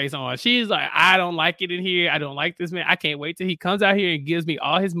stank face on. She's like, I don't like it in here. I don't like this man. I can't wait till he comes out here and gives me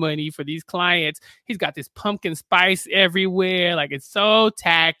all his money for these clients. He's got this pumpkin spice everywhere. Like, it's so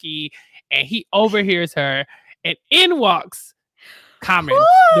tacky. And he overhears her, and in walks Common,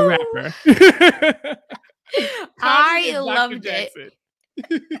 the rapper. I loved it.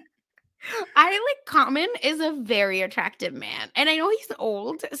 Common is a very attractive man, and I know he's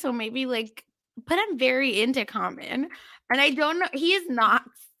old, so maybe but I'm very into Common, and I don't know, he is not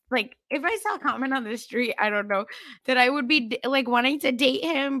if I saw Common on the street, I don't know that I would be wanting to date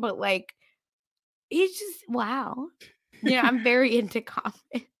him, but he's just wow. Yeah, I'm very into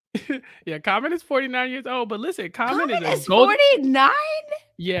Common. Yeah, Common is 49 years old, but listen, Common is 49?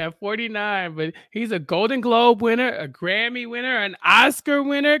 Yeah, 49, but he's a Golden Globe winner, a Grammy winner, an Oscar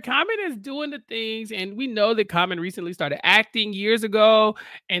winner. Common is doing the things, and we know that Common recently started acting years ago,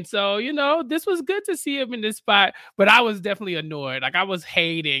 and so, this was good to see him in this spot, but I was definitely annoyed. I was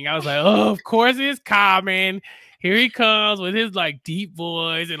hating. I was like, oh, of course it's Common. Here he comes with his deep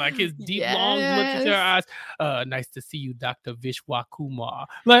voice and his deep long look into her eyes. Nice to see you, Dr. Vishwa Kumar.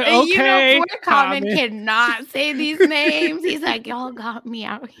 Okay, poor Common cannot say these names. He's like, y'all got me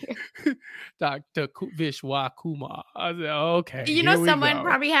out here. Dr. Vishwa Kumar. I said, okay. Someone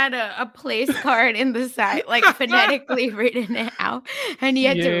probably had a place card in the side, phonetically written it out, and he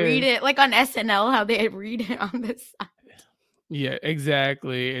had to read it on SNL, how they read it on the side. Yeah,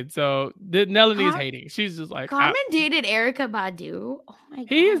 exactly. And so Nellany is hating. She's just like, Common dated Erykah Badu. Oh my god,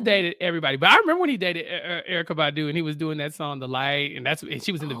 he has dated everybody. But I remember when he dated Erykah Badu, and he was doing that song "The Light," and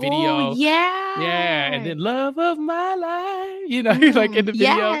she was in the video. Yeah, and then "Love of My Life," you know, like in the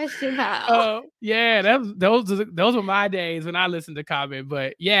video. Yeah, those were my days when I listened to Common.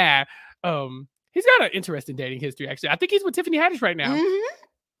 But yeah, he's got an interesting dating history. Actually, I think he's with Tiffany Haddish right now.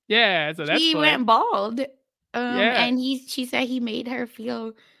 Yeah, so that's he fun. went bald. And she said he made her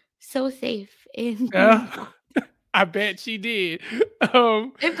feel so safe in I bet she did.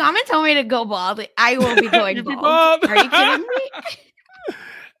 If Common told me to go bald, I will be going bald. Are you kidding me?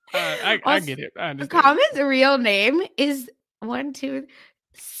 I get it. I understand. Common's real name is 1, 2,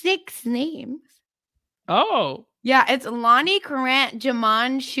 6 names. Oh. Yeah, it's Lonnie Corrant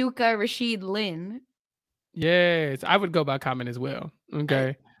Jaman Shuka Rashid Lynn. Yes, I would go by Common as well.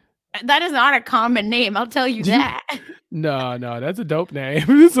 Okay. That is not a common name, I'll tell you that. No, that's a dope name.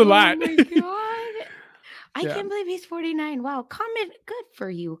 It's a lot. Oh my god. I can't believe he's 49. Wow, Common, good for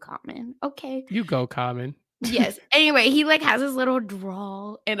you, Common. Okay. You go, Common. Yes. Anyway, he like has his little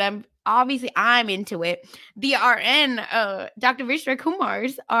drawl, and I'm into it. The RN, Dr. Vishra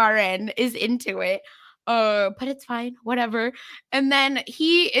Kumar's RN is into it. But it's fine, whatever. And then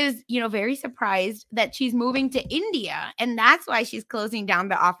he is, very surprised that she's moving to India, and that's why she's closing down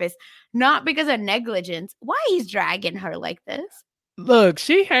the office, not because of negligence. Why he's dragging her like this? Look,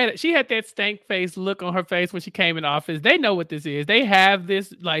 she had that stank face look on her face when she came in office. They know what this is. They have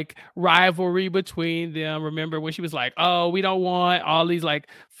this like rivalry between them. Remember when she was like, "Oh, we don't want all these like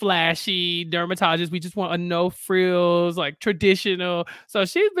flashy dermatologists. We just want a no frills, like traditional." So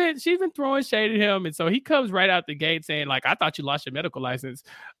she's been throwing shade at him, and so he comes right out the gate saying like, "I thought you lost your medical license."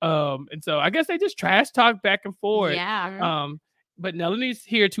 And so I guess they just trash talk back and forth. Yeah. But Nellany's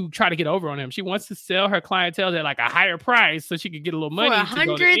here to try to get over on him. She wants to sell her clientele at like a higher price so she could get a little money. For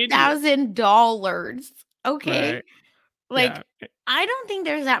 $100,000. Okay. Right. Like, yeah. I don't think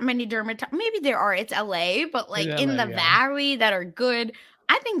there's that many dermatologists. Maybe there are. It's LA, but like in the Valley that are good.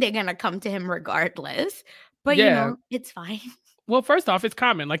 I think they're going to come to him regardless. But, it's fine. Well, first off, it's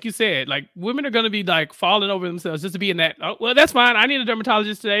common. Like you said, like women are going to be like falling over themselves just to be in that. Oh, well, that's fine. I need a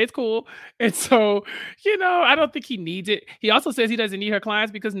dermatologist today. It's cool. And so, I don't think he needs it. He also says he doesn't need her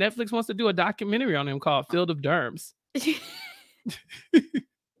clients because Netflix wants to do a documentary on him called Field of Derms.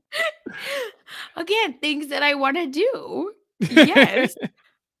 Again, things that I want to do. Yes.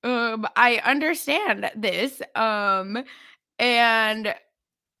 I understand this. And I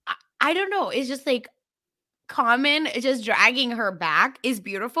don't know. It's just like, Common just dragging her back is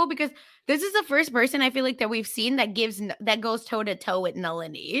beautiful because this is the first person I feel like that we've seen that goes toe to toe with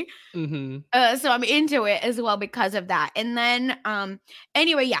Nellany. Mm-hmm. So I'm into it as well because of that. And then,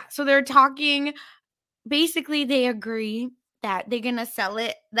 anyway, yeah. So they're talking. Basically, they agree that they're gonna sell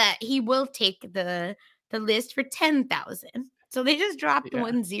it. That he will take the list for $10,000. So they just dropped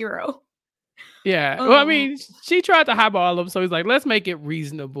 1 0. Yeah. Well, I mean, she tried to highball him, so he's like, let's make it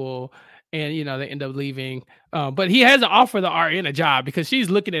reasonable. And, they end up leaving. But he has to offer the RN a job because she's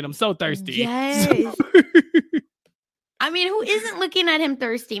looking at him so thirsty. Yes. So. I mean, who isn't looking at him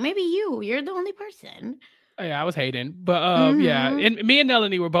thirsty? Maybe you. You're the only person. Yeah, I was hating. But yeah, and me and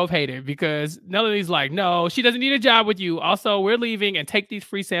Nellany were both hating because Nellany's like, no, she doesn't need a job with you. Also, we're leaving and take these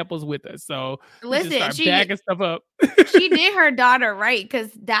free samples with us. So listen, she bagging stuff up. She did her daughter right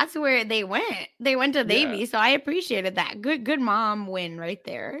because that's where they went. They went to Navy. Yeah. So I appreciated that. Good mom win right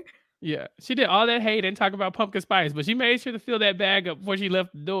there. Yeah, she did all that hate and talk about pumpkin spice, but she made sure to fill that bag up before she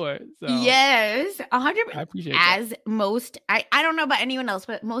left the door. So yes, 100%. I appreciate as that. Most, I don't know about anyone else,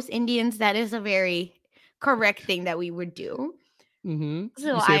 but most Indians, that is a very correct thing that we would do. Mm-hmm.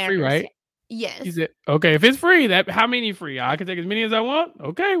 So you said free, right? Yes. You said, okay, if it's free, how many free? I can take as many as I want.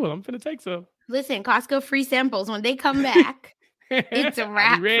 Okay, well, I'm finna take some. Listen, Costco free samples. When they come back, it's a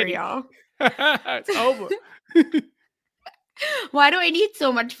wrap for y'all. It's over. Why do I need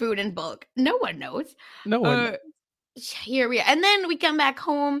so much food in bulk? No one knows. No one knows. Here we are. And then we come back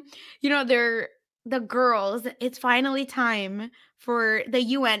home. They're the girls. It's finally time for the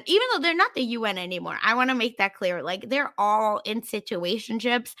UN, even though they're not the UN anymore. I want to make that clear. Like, they're all in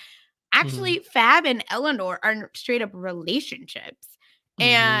situationships. Actually, Fab and Eleanor are straight up relationships.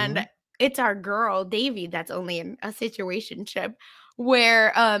 And it's our girl, Davy, that's only in a situationship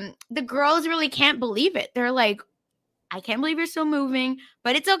where the girls really can't believe it. They're like, I can't believe you're still moving,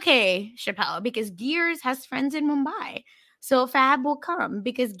 but it's okay, Chappelle, because Gears has friends in Mumbai. So Fab will come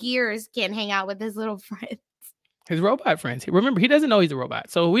because Gears can hang out with his little friends. His robot friends. Remember, he doesn't know he's a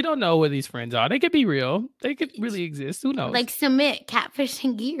robot. So we don't know where these friends are. They could be real. They could really exist. Who knows? Like Submit, Catfish,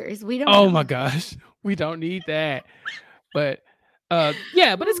 and Gears. We don't know. Oh my gosh. We don't need that. But but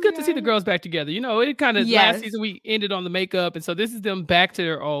it's good to see the girls back together. It kind of last season we ended on the makeup, and so this is them back to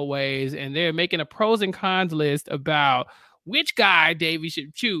their old ways, and they're making a pros and cons list about which guy Davy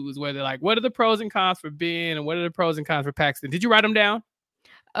should choose. Where they're like, what are the pros and cons for Ben, and what are the pros and cons for Paxton? Did you write them down?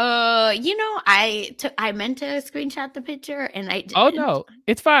 I meant to screenshot the picture, and I didn't. Oh no,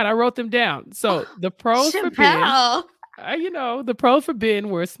 it's fine. I wrote them down. So the pros for Ben, the pros for Ben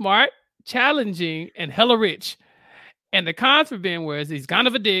were smart, challenging, and hella rich. And the cons for Ben was he's kind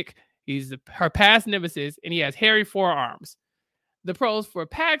of a dick, he's her past nemesis, and he has hairy forearms. The pros for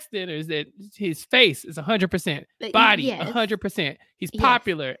Paxton is that his face is 100%, body 100%. He's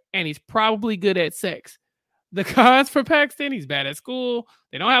popular, and he's probably good at sex. The cons for Paxton, he's bad at school,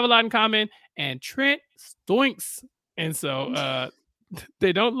 they don't have a lot in common, and Trent stinks. And so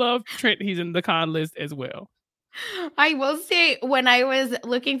they don't love Trent. He's in the con list as well. I will say, when I was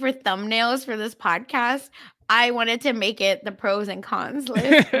looking for thumbnails for this podcast, I wanted to make it the pros and cons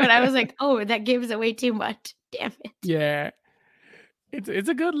list, but I was like, oh, that gives away too much. Damn it. Yeah. It's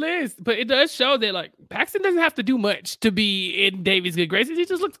a good list, but it does show that like Paxton doesn't have to do much to be in Davy's good graces. He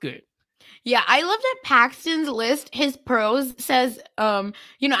just looks good. Yeah, I love that Paxton's list, his pros says,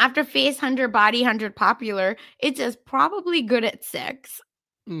 after face 100, body 100, popular, it says probably good at sex.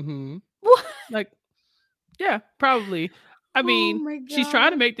 Mm-hmm. Like, yeah, probably. I mean, she's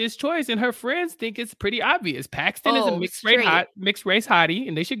trying to make this choice, and her friends think it's pretty obvious. Paxton is a mixed race hottie,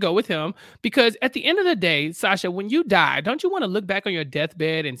 and they should go with him. Because at the end of the day, Sasha, when you die, don't you want to look back on your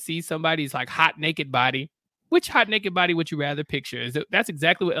deathbed and see somebody's like hot naked body? Which hot naked body would you rather picture? That's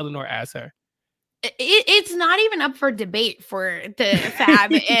exactly what Eleanor asked her. It's not even up for debate for the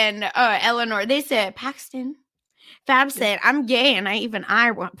Fab and Eleanor. They said Paxton. Fab said, I'm gay, and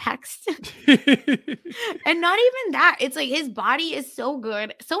I want Paxton. And not even that. It's like his body is so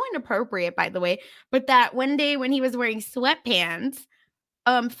good, so inappropriate, by the way. But that one day when he was wearing sweatpants,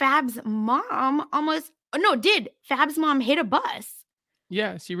 Fab's mom Fab's mom hit a bus.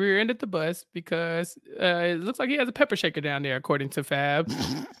 Yeah, she rear-ended the bus because it looks like he has a pepper shaker down there, according to Fab.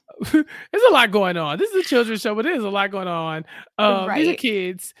 There's a lot going on. This is a children's show, but there's a lot going on. These are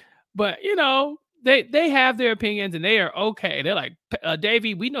kids, but they have their opinions and they are okay. They're like,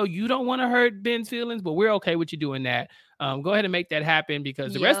 Davy, we know you don't want to hurt Ben's feelings, but we're okay with you doing that. Go ahead and make that happen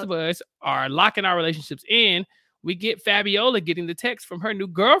because the rest of us are locking our relationships in. We get Fabiola getting the text from her new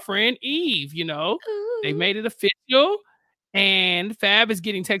girlfriend, Eve. They made it official. And Fab is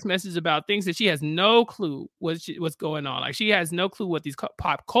getting text messages about things that she has no clue what's going on. Like she has no clue what these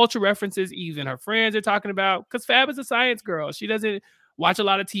pop culture references Eve and her friends are talking about. Because Fab is a science girl. She doesn't watch a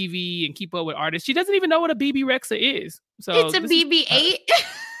lot of TV and keep up with artists. She doesn't even know what a BB Rexa is. So it's a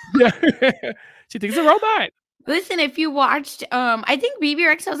BB-8. She thinks it's a robot. Listen, if you watched, I think BB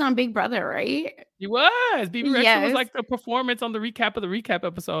Rexa was on Big Brother, right? He was. BB Rexa was like the performance on the recap of the recap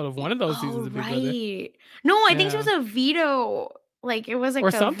episode of one of those seasons of Big Brother. No, I think she was a veto. Like it was like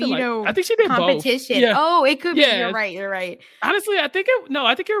a veto. I think she did competition. Both. Yeah. Oh, it could be. You're right. Honestly, I think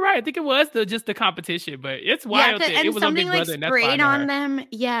you're right. I think it was just the competition, but it's wild that it was on Big Brother and that's sprayed on them.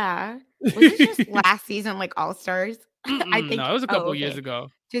 Yeah. Was it just last season, like All Stars? I think no, it was a couple years ago.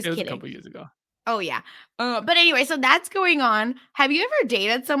 Just kidding. A couple years ago. Oh, yeah. But anyway, so that's going on. Have you ever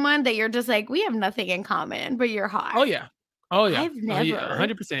dated someone that you're just like, we have nothing in common, but you're hot? Oh, yeah. I've never.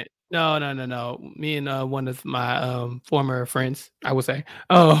 100%. No. Me and one of my former friends, I would say,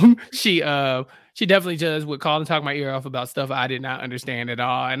 she definitely just would call and talk my ear off about stuff I did not understand at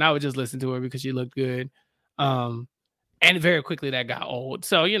all. And I would just listen to her because she looked good. And very quickly that got old.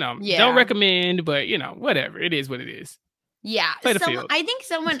 So, don't recommend, but, whatever. It is what it is. Yeah. I think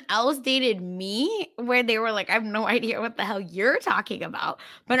someone else dated me where they were like, I have no idea what the hell you're talking about,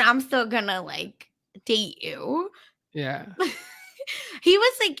 but I'm still gonna like date you. Yeah. He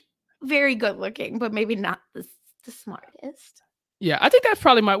was like very good looking, but maybe not the smartest. Yeah, I think that's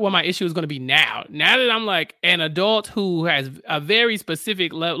probably what my issue is going to be now. Now that I'm like an adult who has a very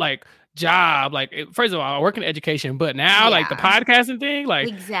specific job, like first of all, I work in education, but now like the podcasting thing,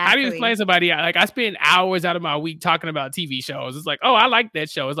 like how do you explain somebody like I spend hours out of my week talking about TV shows? It's like, oh, I like that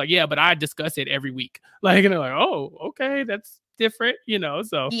show. It's like, yeah, but I discuss it every week. Like, and they're like, oh, okay, that's different,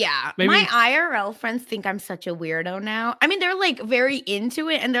 so yeah. Maybe my IRL friends think I'm such a weirdo now. I mean, they're like very into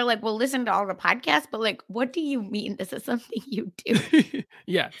it and they're like, well, listen to all the podcasts, but like, what do you mean this is something you do?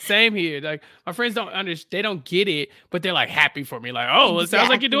 Yeah, same here. Like my friends don't understand, they don't get it, but they're like happy for me, like, oh, it sounds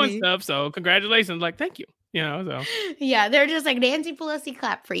like you're doing stuff, so congratulations. Like, thank you. So yeah, they're just like, Nancy Pelosi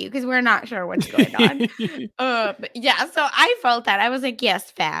clap for you because we're not sure what's going on. But yeah, so I felt that. I was like,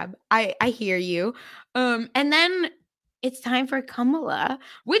 yes, Fab, I hear you. And then it's time for Kamala,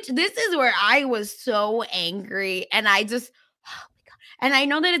 which this is where I was so angry. And I just, oh my God. And I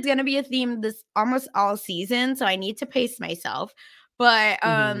know that it's going to be a theme this almost all season. So I need to pace myself. But,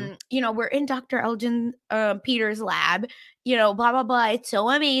 you know, we're in Dr. Elgin Peters' lab, you know, blah, blah, blah. It's so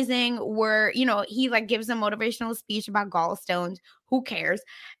amazing. We're, you know, he like gives a motivational speech about gallstones. Who cares?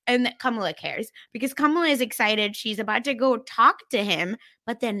 And Kamala cares because Kamala is excited. She's about to go talk to him.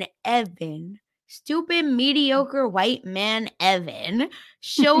 But then Evan, stupid, mediocre white man Evan,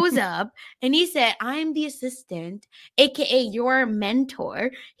 shows up and he said, I'm the assistant, aka your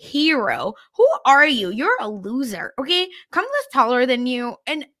mentor, hero. Who are you? You're a loser. Okay. Kamala's taller than you.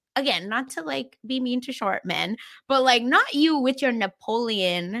 And again, not to like be mean to short men, but like not you with your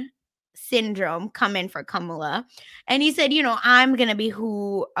Napoleon syndrome coming for Kamala. And he said, you know, I'm gonna be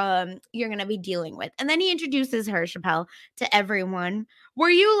who you're gonna be dealing with. And then he introduces her, Chappelle, to everyone. Were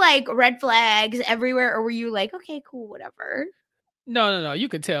you like red flags everywhere, or were you like, okay, cool, whatever? No. You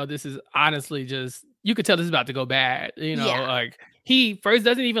could tell this is honestly just, you could tell this is about to go bad. You know, like he first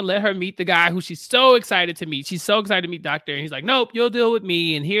doesn't even let her meet the guy who she's so excited to meet. She's so excited to meet Doctor. And he's like, nope, you'll deal with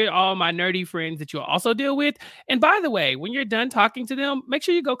me. And here are all my nerdy friends that you'll also deal with. And by the way, when you're done talking to them, make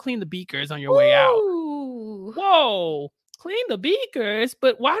sure you go clean the beakers on your way out. Whoa, clean the beakers?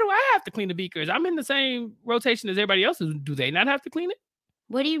 But why do I have to clean the beakers? I'm in the same rotation as everybody else. Do they not have to clean it?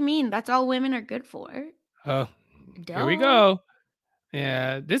 What do you mean? That's all women are good for. Oh, here we go.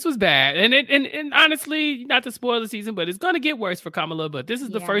 Yeah, this was bad. And honestly, not to spoil the season, but it's going to get worse for Kamala. But this is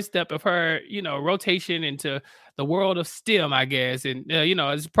the first step of her, you know, rotation into the world of STEM, I guess. And, you know,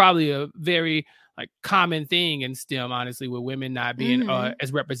 it's probably a very like common thing in STEM, honestly, with women not being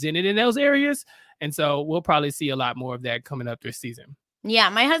as represented in those areas. And so we'll probably see a lot more of that coming up this season. Yeah,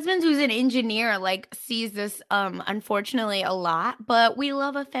 my husband, who's an engineer, like sees this unfortunately a lot, but we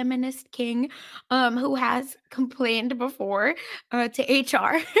love a feminist king who has complained before to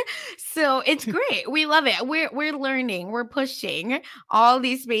HR. So it's great. We love it. We're learning, we're pushing all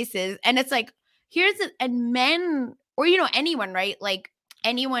these spaces. And it's like, and men, or you know, anyone, right? Like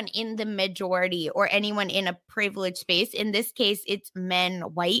anyone in the majority or anyone in a privileged space. In this case, it's men,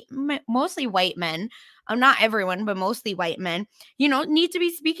 mostly white men. Not everyone, but mostly white men, you know, need to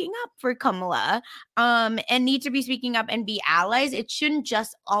be speaking up for Kamala and need to be speaking up and be allies. It shouldn't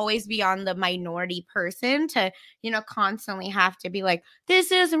just always be on the minority person to, you know, constantly have to be like,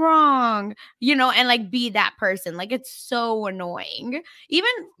 this is wrong, you know, and like be that person. Like it's so annoying.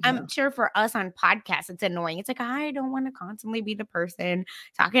 Even I'm sure for us on podcasts, it's annoying. It's like, I don't want to constantly be the person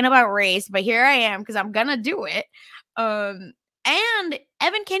talking about race, but here I am because I'm going to do it. And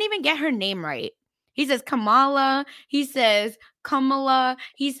Evan can't even get her name right. He says Kamala. He says Kamala.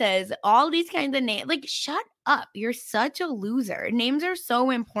 He says all these kinds of names. Like, shut up. You're such a loser. Names are so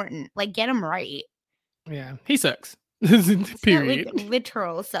important. Like, get them right. Yeah, he sucks. Period. Like,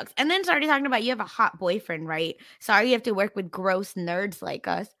 literal sucks. And then started talking about you have a hot boyfriend, right? Sorry you have to work with gross nerds like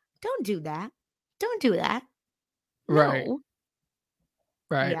us. Don't do that. Don't do that. Right. No.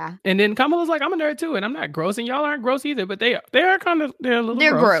 Right. Yeah. And then Kamala's like, I'm a nerd too, and I'm not gross, and y'all aren't gross either, but they're kind of, they're a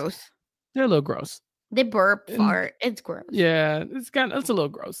little gross. They're a little gross. They burp, fart. It's gross. Yeah, it's a little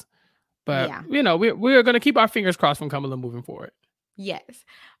gross. But you know, we're gonna keep our fingers crossed from Kamala moving forward. Yes.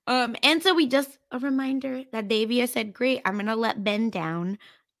 And so we just a reminder that Davia said, great, I'm gonna let Ben down.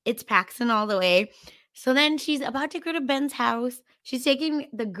 It's Paxton all the way. So then she's about to go to Ben's house. She's taking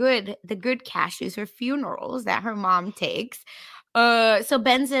the good cashews, her funerals that her mom takes. So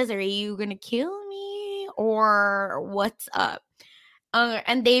Ben says, are you gonna kill me or what's up?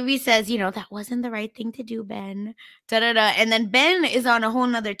 And Davy says, you know, that wasn't the right thing to do, Ben. Da-da-da. And then Ben is on a whole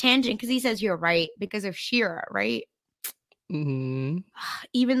nother tangent because he says, you're right because of Shira, right? Mm-hmm.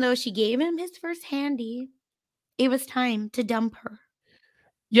 Even though she gave him his first handy, it was time to dump her.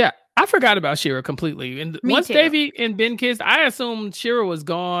 Yeah, I forgot about Shira completely. And once Davy and Ben kissed, I assumed Shira was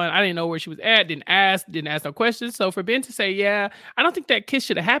gone. I didn't know where she was at. Didn't ask no questions. So for Ben to say, yeah, I don't think that kiss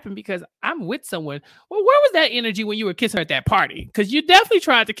should have happened because I'm with someone. Well, where was that energy when you were kissing her at that party? Because you definitely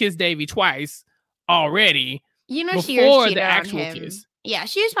tried to kiss Davy twice already. You know, before the actual kiss. Yeah,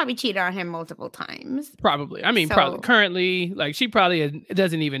 she was probably cheated on him multiple times. Probably. I mean, probably currently, like she probably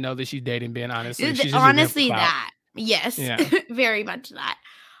doesn't even know that she's dating Ben. Honestly, she's honestly that. Yes, very much that.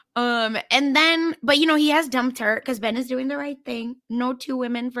 And then, but you know, he has dumped her because Ben is doing the right thing. No two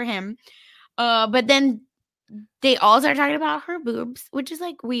women for him. But then they all start talking about her boobs, which is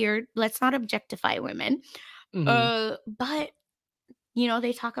like weird. Let's not objectify women. Mm-hmm. But you know,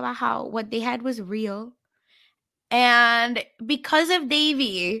 they talk about how what they had was real. And because of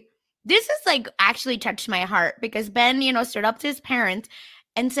Davy, this is like actually touched my heart because Ben, you know, stood up to his parents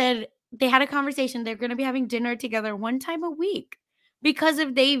and said, they had a conversation. They're going to be having dinner together one time a week because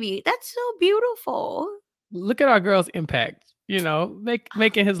of Davy. That's so beautiful. Look at our girl's impact,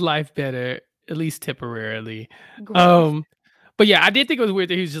 making his life better, at least temporarily. Gross. But yeah, I did think it was weird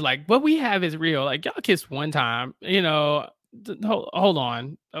that he was just like, what we have is real. Like, y'all kissed one time, hold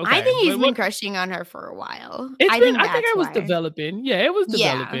on. Okay. I think he's been crushing on her for a while. I think it was developing. Yeah, it was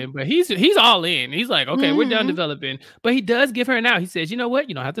developing, but he's all in. He's like, okay, we're done developing. But he does give her an out. He says, you know what?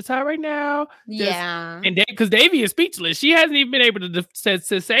 You don't have to tie right now. And because Davy is speechless. She hasn't even been able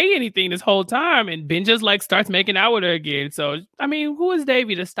to say anything this whole time. And Ben just like starts making out with her again. So, I mean, who is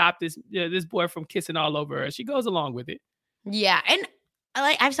Davy to stop this boy from kissing all over her? She goes along with it. Yeah. And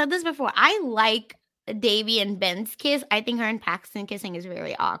like I've said this before, I like Davy and Ben's kiss. I think her and Paxton kissing is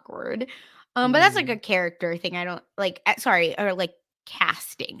very awkward. But that's like a character thing. I don't like or like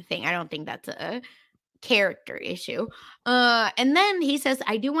casting thing. I don't think that's a character issue. And then he says,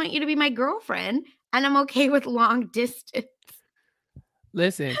 I do want you to be my girlfriend, and I'm okay with long distance.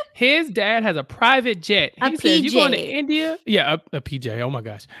 Listen, his dad has a private jet. He says, you're going to India? Yeah, a PJ. Oh my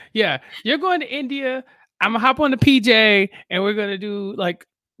gosh. Yeah, you're going to India. I'm gonna hop on the PJ and we're gonna do like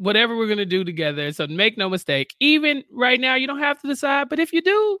whatever we're gonna do together. So make no mistake, even right now, you don't have to decide. But if you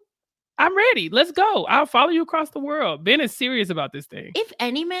do, I'm ready. Let's go. I'll follow you across the world. Ben is serious about this thing. If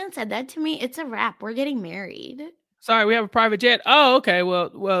any man said that to me, it's a wrap. We're getting married. Sorry, we have a private jet. Oh, okay.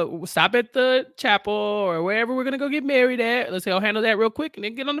 Well, stop at the chapel or wherever we're gonna go get married at. Let's say I'll handle that real quick and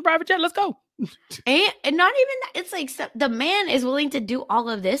then get on the private jet. Let's go. And not even that. It's like the man is willing to do all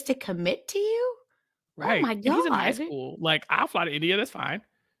of this to commit to you. Right. Oh my God. He's in high school. Like, I'll fly to India. That's fine.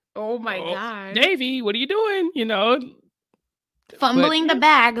 Oh my God. Davy, what are you doing? Fumbling the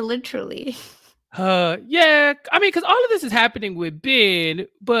bag, literally. Yeah. I mean, because all of this is happening with Ben,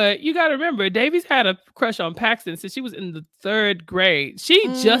 but you got to remember, Davy's had a crush on Paxton since she was in the 3rd grade. She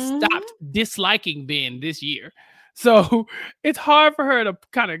just stopped disliking Ben this year. So it's hard for her to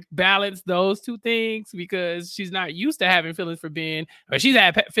kind of balance those two things because she's not used to having feelings for Ben, but she's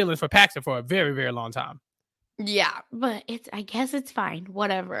had feelings for Paxton for a very, very long time. Yeah, but I guess it's fine.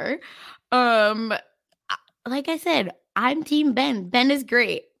 Whatever. Like I said, I'm team Ben. Ben is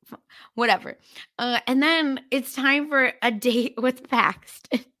great. Whatever. And then it's time for a date with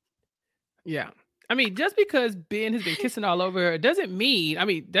Paxton. Yeah. I mean, just because Ben has been kissing all over her doesn't mean,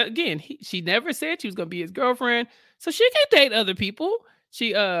 she never said she was going to be his girlfriend. So she can date other people.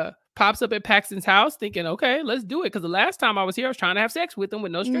 She pops up at Paxton's house thinking, okay, let's do it. Because the last time I was here, I was trying to have sex with him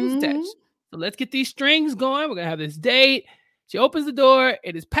with no strings attached. So let's get these strings going. We're going to have this date. She opens the door.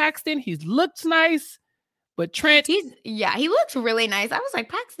 It is Paxton. He looks nice. But Trent. He looks really nice. I was like,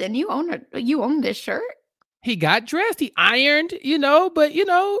 Paxton, you own this shirt? He got dressed. He ironed, but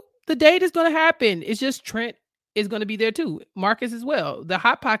the date is going to happen. It's just Trent is going to be there too. Marcus as well. The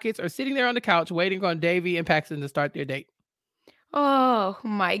Hot Pockets are sitting there on the couch waiting on Davy and Paxton to start their date. Oh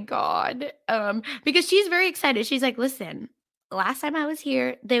my God. Because she's very excited. She's like, listen, last time I was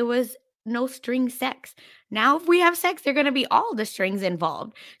here, there was no string sex. Now if we have sex, they're going to be all the strings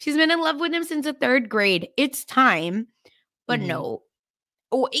involved. She's been in love with him since the 3rd grade. It's time. But no.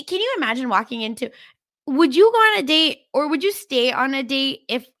 Oh, can you imagine walking into... Would you go on a date or would you stay on a date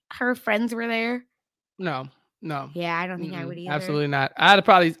if her friends were there? No. Yeah, I don't think I would either. Absolutely not. I'd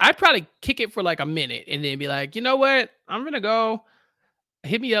probably kick it for like a minute and then be like, you know what? I'm going to go.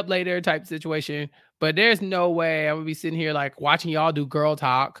 Hit me up later type situation. But there's no way I would be sitting here like watching y'all do girl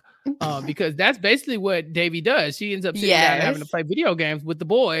talk. Because that's basically what Davy does. She ends up sitting down and having to play video games with the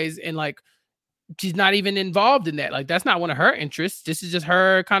boys and like she's not even involved in that. Like that's not one of her interests. This is just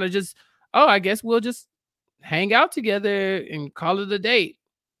her kind of just, I guess we'll just hang out together and call it a date.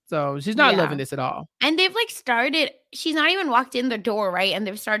 So she's not loving this at all. And they've like started, she's not even walked in the door, right? And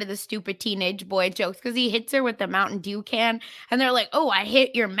they've started the stupid teenage boy jokes because he hits her with the Mountain Dew can. And they're like, oh, I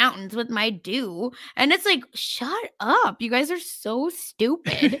hit your mountains with my dew. And it's like, shut up. You guys are so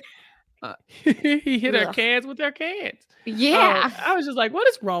stupid. He hit her cans with her cans. Yeah. I was just like, what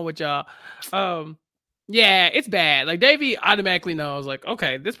is wrong with y'all? Yeah, it's bad. Like Davy automatically knows like,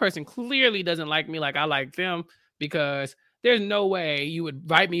 okay, this person clearly doesn't like me like I like them because there's no way you would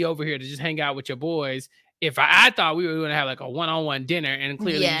invite me over here to just hang out with your boys if I thought we were going to have like a one-on-one dinner and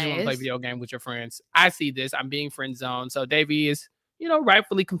clearly you just want to play video game with your friends. I see this. I'm being friend zoned. So Davy is,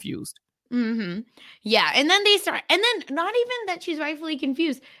 rightfully confused. Yeah. And then they start, and then not even that she's rightfully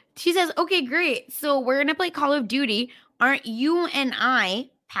confused. She says, okay, great. So we're going to play Call of Duty. Aren't you and I,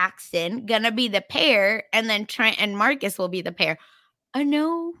 Paxton, going to be the pair? And then Trent and Marcus will be the pair.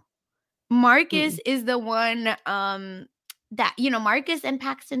 No. Marcus is the one that, Marcus and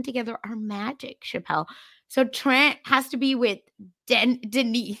Paxton together are magic, Chappelle. So Trent has to be with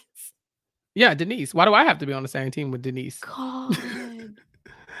Denise. Yeah, Denise. Why do I have to be on the same team with Denise? God.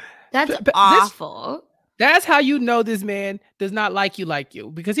 That's awful. That's how you know this man does not like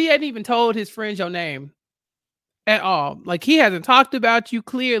you, because he hadn't even told his friends your name at all. Like, he hasn't talked about you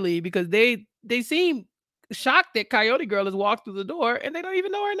clearly because they seem shocked that Coyote Girl has walked through the door and they don't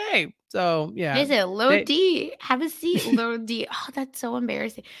even know her name. So yeah. They said, Lil D, have a seat, Lil D. Oh, that's so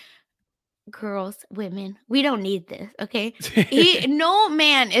embarrassing. Girls, women, we don't need this, okay? No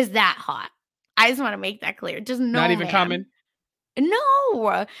man is that hot. I just want to make that clear. Just no. Not even Common?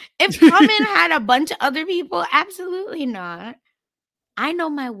 No. If Common had a bunch of other people, absolutely not. I know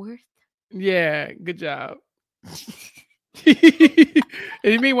my worth. Yeah, good job.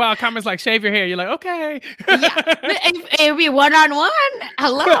 And meanwhile, Common's like, shave your hair. You're like, okay. Yeah, it'd be one-on-one.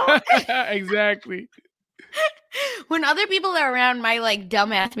 Hello. Exactly. When other people are around, my like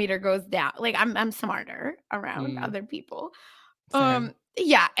dumbass meter goes down. Like, I'm smarter around other people. Same.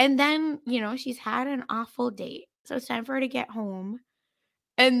 Yeah, and then she's had an awful date, so it's time for her to get home.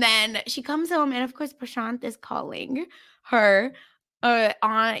 And then she comes home, and of course Prashant is calling her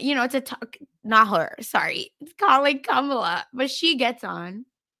on to not her, sorry, it's calling Kamala, but she gets on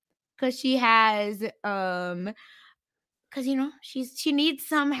because she has because she needs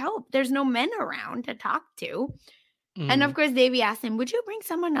some help. There's no men around to talk to. And of course Devi asked him, would you bring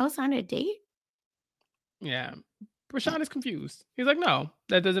someone else on a date? Yeah, Prashant is confused. He's like, no,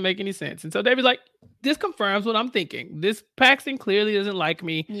 that doesn't make any sense. And so David's like, this confirms what I'm thinking. This Paxton clearly doesn't like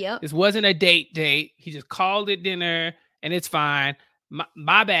me. Yep. This wasn't a date. He just called it dinner and it's fine.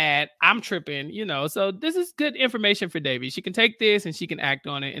 My bad. I'm tripping, So this is good information for Devi. She can take this and she can act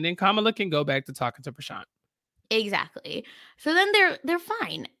on it. And then Kamala can go back to talking to Prashant. Exactly. So then they're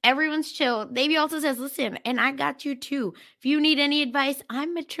fine. Everyone's chill. Devi also says, listen, and I got you too. If you need any advice,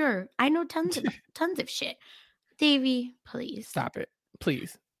 I'm mature. I know tons of shit. Devi, please. Stop it.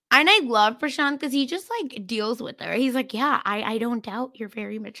 Please. And I love Prashant because he just like deals with her. He's like, yeah, I don't doubt you're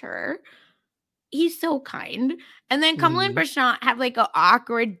very mature. He's so kind. And then Kamala and Prashant have like an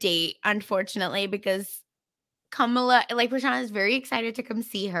awkward date, unfortunately, because Prashant is very excited to come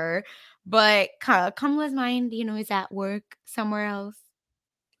see her. But Kamala's mind, is at work somewhere else.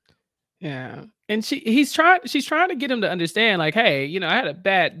 Yeah. And she's trying to get him to understand, like, hey, I had a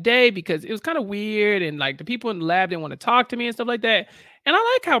bad day because it was kind of weird. And like the people in the lab didn't want to talk to me and stuff like that. And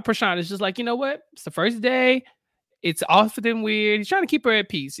I like how Prashant is just like, you know what? It's the first day. It's often weird. He's trying to keep her at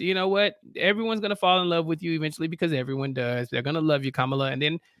peace. You know what? Everyone's going to fall in love with you eventually because everyone does. They're going to love you, Kamala. And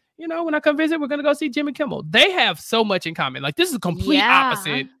then, when I come visit, we're going to go see Jimmy Kimmel. They have so much in common. Like, this is a complete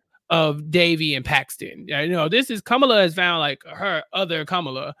opposite of Devi and Paxton. This is Kamala has found like her other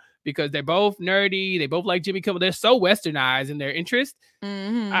Kamala because they're both nerdy. They both like Jimmy Kimmel. They're so westernized in their interest.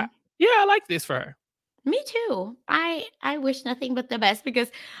 I like this for her. Me too. I wish nothing but the best because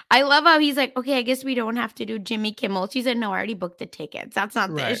I love how he's like, okay, I guess we don't have to do Jimmy Kimmel. She said, no, I already booked the tickets. That's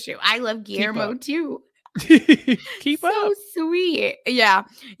not the issue. I love Guillermo too. Keep up. So sweet. Yeah.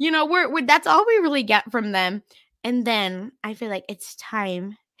 We're that's all we really get from them. And then I feel like it's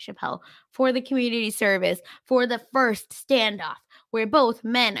time, Chappelle, for the community service, for the first standoff where both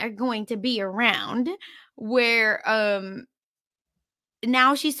men are going to be around, where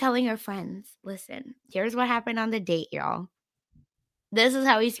now she's telling her friends, listen, here's what happened on the date, y'all. This is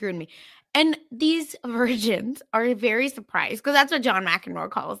how he screwed me. And these virgins are very surprised, because that's what John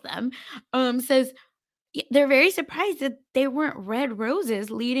McEnroe calls them, says they're very surprised that they weren't red roses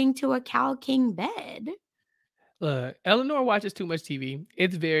leading to a Cal King bed. Look, Eleanor watches too much TV.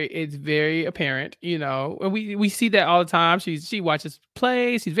 It's very apparent, and we see that all the time. She watches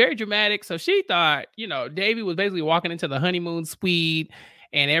plays. She's very dramatic. So she thought, Davy was basically walking into the honeymoon suite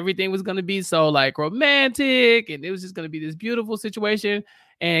and everything was going to be so like romantic and it was just going to be this beautiful situation.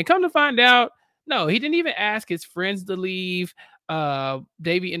 And come to find out, no, he didn't even ask his friends to leave.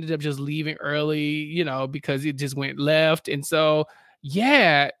 Davy ended up just leaving early, because it just went left. And so,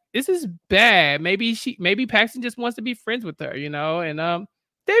 yeah, this is bad. Maybe Paxton just wants to be friends with her, and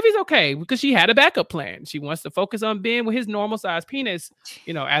Davy's okay because she had a backup plan. She wants to focus on being with his normal size penis,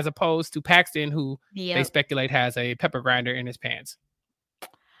 as opposed to Paxton, who they speculate has a pepper grinder in his pants.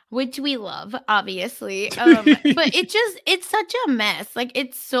 Which we love, obviously. But it's such a mess. Like,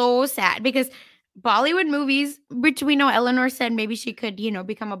 it's so sad because Bollywood movies, which we know Eleanor said maybe she could,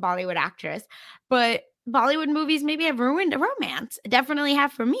 become a Bollywood actress, but Bollywood movies maybe have ruined a romance. Definitely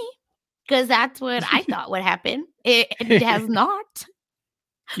have for me, because that's what I thought would happen. It has not.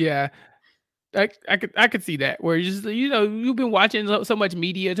 Yeah, I could see that, where you just you've been watching so much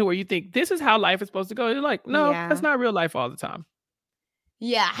media to where you think this is how life is supposed to go. You're like, no, that's not real life all the time.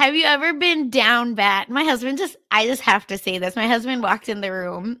 Yeah. Have you ever been down bad? I just have to say this. My husband walked in the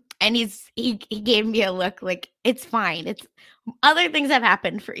room And he gave me a look like, it's fine. It's other things have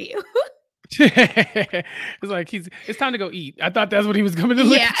happened for you. It's like it's time to go eat. I thought that's what he was coming to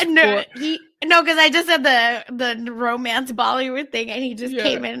look for. No, because I just said the romance Bollywood thing, and he just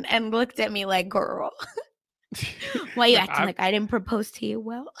came in and looked at me like, girl. Why you acting like I didn't propose to you?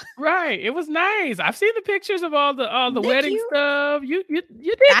 Well, right. It was nice. I've seen the pictures of all the wedding stuff. You did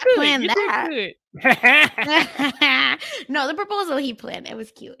good. Planned you that. Did good. No, the proposal he planned. It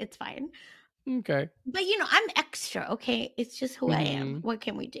was cute. It's fine. Okay. But I'm extra. Okay, it's just who I am. What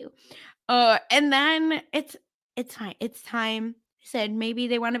can we do? And then it's fine. It's time. He said maybe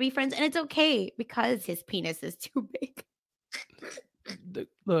they want to be friends, and it's okay because his penis is too big.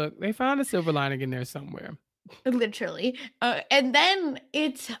 Look, they found a silver lining in there somewhere. Literally. And then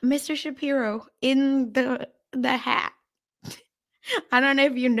it's Mr. Shapiro in the hat. I don't know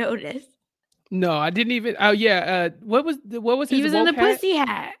if you noticed. No, I didn't even. Oh yeah. What was his? He was in the hat? pussy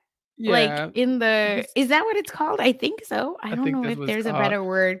hat. Yeah. Like in the. Is that what it's called? I think so. I don't know if there's a better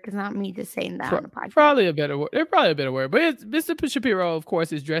word, because not me just saying that on the podcast. Probably a better word. There's probably a better word. But Mr. Shapiro, of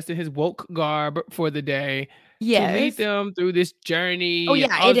course, is dressed in his woke garb for the day. Yes. To lead them through this journey. Oh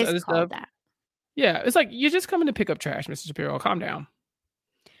yeah, it is called that. Yeah, it's like you're just coming to pick up trash, Mr. Shapiro. Calm down.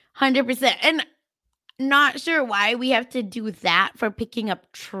 100%. And not sure why we have to do that for picking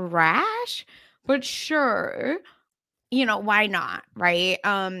up trash, but sure, why not, right?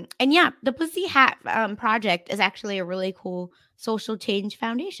 And yeah, the Pussy Hat project is actually a really cool social change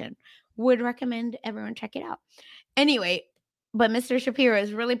foundation. Would recommend everyone check it out. Anyway, but Mr. Shapiro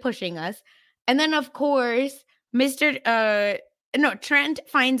is really pushing us. And then, of course, Trent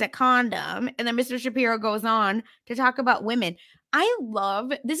finds a condom, and then Mr. Shapiro goes on to talk about women. I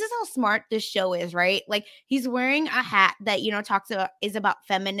love, this is how smart this show is, right? Like, he's wearing a hat that, is about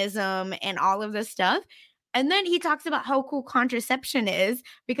feminism and all of this stuff. And then he talks about how cool contraception is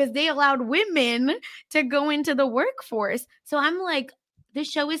because they allowed women to go into the workforce. So I'm like, this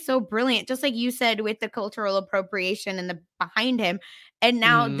show is so brilliant, just like you said with the cultural appropriation and the behind him. And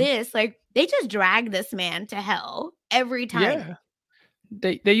now this, like, they just drag this man to hell every time. Yeah.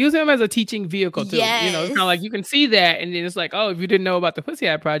 They use him as a teaching vehicle too. Yes. It's kind of like you can see that, and then it's like, oh, if you didn't know about the Pussy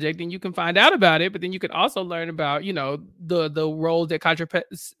Hat Project, then you can find out about it. But then you can also learn about, the role that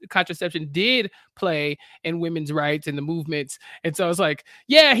contraception did play in women's rights and the movements. And so it's like,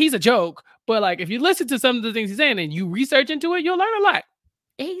 yeah, he's a joke, but like if you listen to some of the things he's saying and you research into it, you'll learn a lot.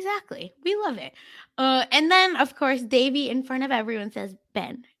 Exactly. We love it. And then of course, Davy in front of everyone says,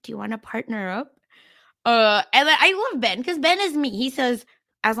 Ben, do you want to partner up? And I love Ben because Ben is me. He says,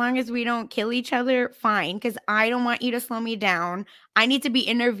 as long as we don't kill each other, fine. Because I don't want you to slow me down. I need to be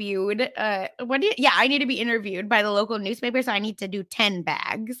interviewed. I need to be interviewed by the local newspaper. So I need to do 10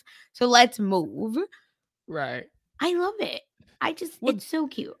 bags. So let's move. Right. I love it. It's so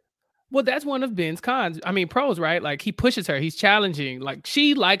cute. Well, that's one of Ben's pros, right? Like he pushes her. He's challenging. Like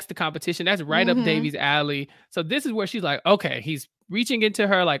she likes the competition. That's right up Davy's alley. So this is where she's like, okay, he's reaching into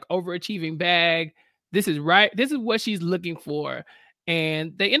her like overachieving bag. This is right. This is what she's looking for.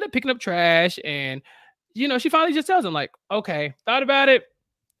 And they end up picking up trash. And, she finally just tells him like, okay, thought about it.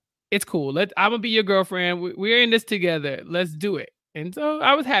 It's cool. I'm going to be your girlfriend. We're in this together. Let's do it. And so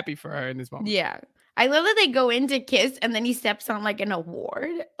I was happy for her in this moment. Yeah. I love that they go in to kiss and then he steps on like an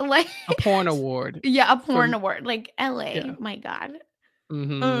award. Like a porn award. Yeah, a porn award. Like LA. Yeah. My God.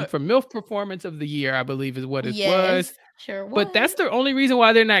 For MILF Performance of the Year, I believe is what it was. Sure was. But that's the only reason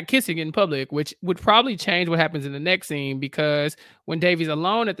why they're not kissing in public, which would probably change what happens in the next scene, because when Davy's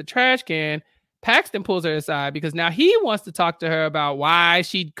alone at the trash can, Paxton pulls her aside because now he wants to talk to her about why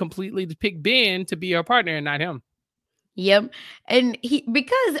she completely picked Ben to be her partner and not him. Yep. And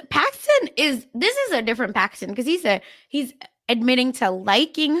because Paxton this is a different Paxton because he's admitting to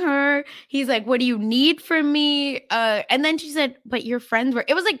liking her. He's like, what do you need from me? And then she said, but your friends were,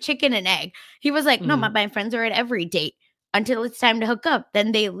 it was like chicken and egg. He was like, no, my friends are at every date until it's time to hook up.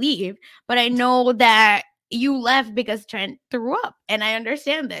 Then they leave. But I know that you left because Trent threw up. And I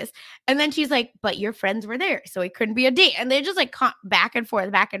understand this. And then she's like, but your friends were there. So it couldn't be a date. And they just like back and forth.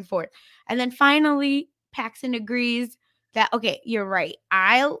 And then finally, Paxton agrees that, okay, you're right.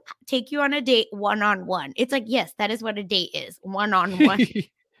 I'll take you on a date one-on-one. It's like, yes, that is what a date is. One-on-one.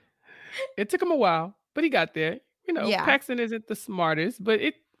 It took him a while, but he got there. Paxton isn't the smartest, but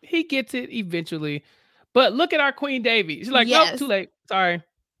he gets it eventually. But look at our Queen Davy. She's like, nope, too late. Sorry.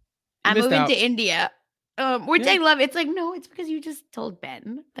 I'm moving to India. Which I love. It's like, no, it's because you just told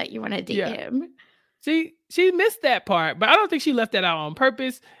Ben that you want to date him. She missed that part, but I don't think she left that out on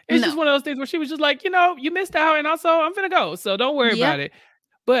purpose. It's just one of those things where she was just like, you missed out, and also I'm gonna go, so don't worry about it.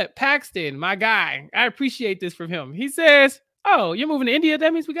 But Paxton, my guy, I appreciate this from him. He says, oh, you're moving to India.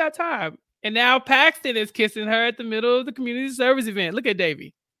 That means we got time. And now Paxton is kissing her at the middle of the community service event. Look at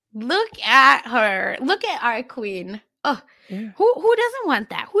Davy. Look at her. Look at our queen. Oh, Yeah. who doesn't want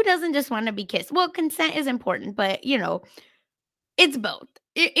that? Who doesn't just want to be kissed? Well, consent is important, but it's both.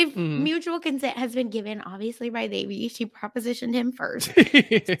 If mutual consent has been given, obviously by Davy, she propositioned him first.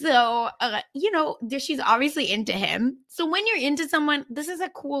 So, she's obviously into him. So when you're into someone, this is a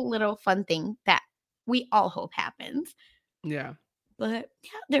cool little fun thing that we all hope happens. Yeah. But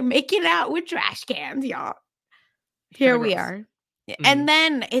yeah, they're making out with trash cans, y'all. Here we are. And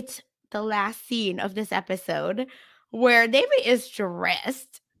then it's the last scene of this episode where Davy is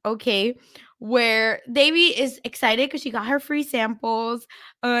dressed, okay? Where Davy is excited because she got her free samples.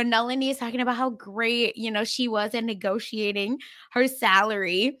 Nalini is talking about how great, she was at negotiating her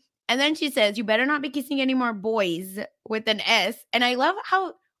salary. And then she says, you better not be kissing any more boys with an S. And I love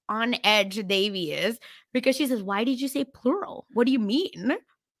how on edge Davy is because she says, why did you say plural? What do you mean?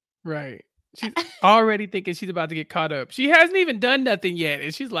 Right. She's already thinking she's about to get caught up. She hasn't even done nothing yet.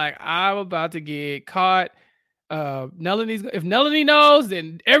 And she's like, I'm about to get caught. If Nalini knows,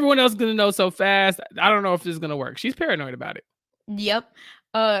 then everyone else is going to know so fast. I don't know if this is going to work. She's paranoid about it. Yep.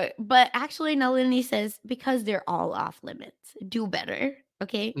 But actually Nalini says, because they're all off limits, do better.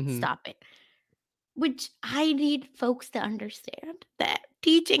 Okay. Stop it. Which I need folks to understand that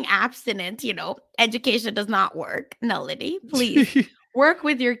teaching abstinence, education does not work. Nalini, please work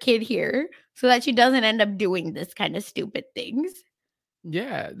with your kid here so that she doesn't end up doing this kind of stupid things.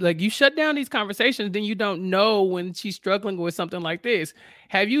 Yeah, like you shut down these conversations, then you don't know when she's struggling with something like this.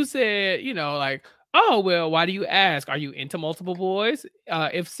 Have you said, like, oh, well, why do you ask? Are you into multiple boys?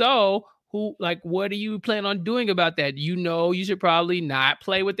 If so, what do you plan on doing about that? You should probably not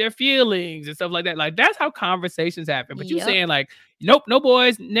play with their feelings and stuff like that. Like, that's how conversations happen. But you saying like, nope, no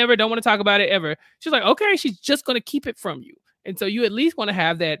boys, never, don't want to talk about it ever. She's like, okay, she's just going to keep it from you. And so you at least want to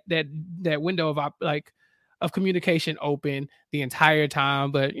have that window of communication open the entire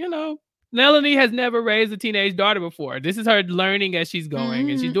time. But Nalini has never raised a teenage daughter before. This is her learning as she's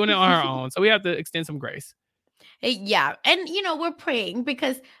going, and she's doing it on her own. So we have to extend some grace. Yeah, and we're praying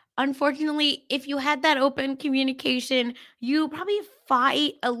because unfortunately, if you had that open communication, you probably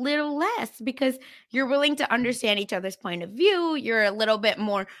fight a little less because you're willing to understand each other's point of view. You're a little bit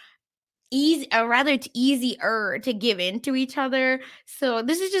more it's easier to give in to each other. So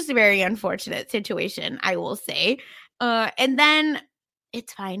this is just a very unfortunate situation, I will say. And then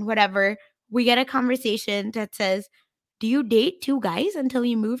it's fine, whatever. We get a conversation that says, do you date two guys until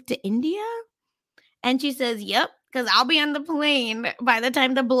you move to India? And she says, yep, because I'll be on the plane by the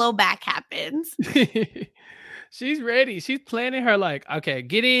time the blowback happens. She's ready. She's planning her okay,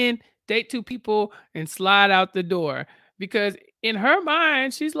 get in, date two people, and slide out the door. Because in her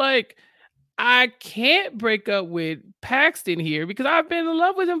mind, she's like, I can't break up with Paxton here because I've been in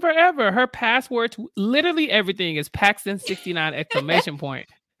love with him forever. Her password to literally everything is Paxton69 exclamation point.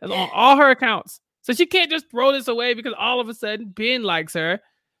 That's on all her accounts. So she can't just throw this away because all of a sudden Ben likes her.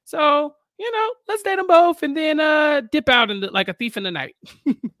 So, let's date them both and then dip out like a thief in the night.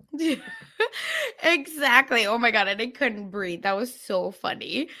 Exactly. Oh my God. And I couldn't breathe. That was so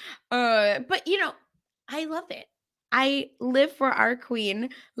funny. But I love it. I live for our queen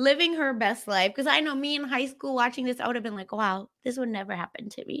living her best life because I know me in high school watching this, I would have been like, wow, this would never happen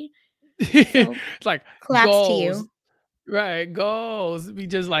to me. So, it's like claps goals. to you. Right, goals. Be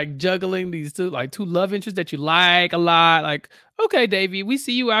just like juggling these two love interests that you like a lot. Like, okay, Davy, we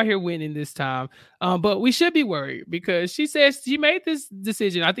see you out here winning this time. But we should be worried because she says she made this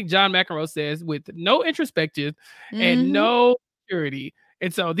decision. I think John McEnroe says with no introspective and no maturity.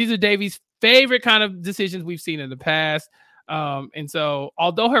 And so these are Davy's favorite kind of decisions we've seen in the past. And so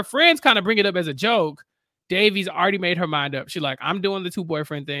although her friends kind of bring it up as a joke, Davy's already made her mind up. She's like, I'm doing the two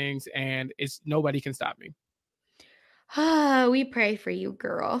boyfriend things and nobody can stop me. We pray for you,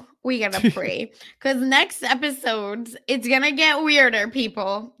 girl. We gotta pray because next episodes it's gonna get weirder.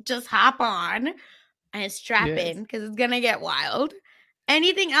 People, just hop on and strap in because it's gonna get wild.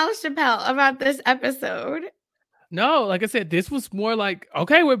 Anything else, Chappelle, about this episode? No, like I said, this was more like,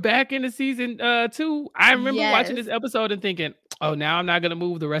 okay, we're back into season 2. I remember watching this episode and thinking, oh, now I'm not gonna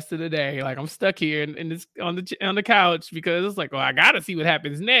move the rest of the day. Like I'm stuck here in this on the couch because it's like, well, I gotta see what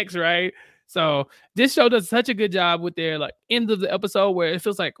happens next, right? So this show does such a good job with their end of the episode where it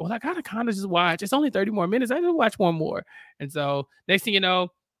feels like, well, I gotta kind of just watch. It's only 30 more minutes. I just watch one more. And so next thing you know,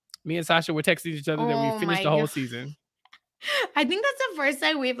 me and Sasha were texting each other that we finished the whole season. I think that's the first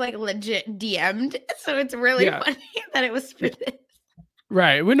time we've legit DM'd. So it's really funny that it was for this.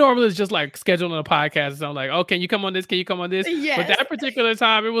 Right. We normally it's just like scheduling a podcast. So I'm like, oh, can you come on this? Can you come on this? Yes. But that particular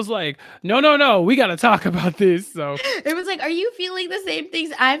time, it was like, no, we got to talk about this. So it was like, are you feeling the same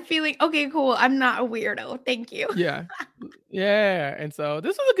things I'm feeling? Okay, cool. I'm not a weirdo. Thank you. Yeah. Yeah. And so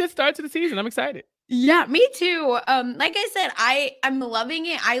this was a good start to the season. I'm excited. Yeah, me too. Like I said, I'm loving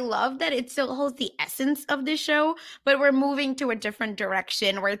it. I love that it still holds the essence of the show, but we're moving to a different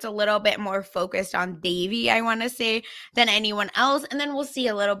direction where it's a little bit more focused on Davy, I want to say, than anyone else. And then we'll see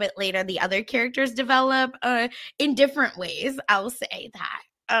a little bit later the other characters develop in different ways. I'll say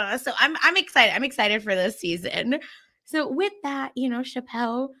that. So I'm excited. I'm excited for this season. So with that,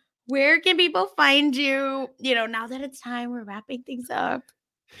 Chappelle, where can people find you? Now that it's time, we're wrapping things up.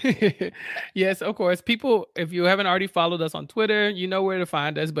 Yes, of course. People, if you haven't already followed us on Twitter, you know where to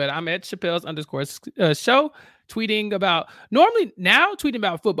find us. But I'm at Chappelle's_show, tweeting about tweeting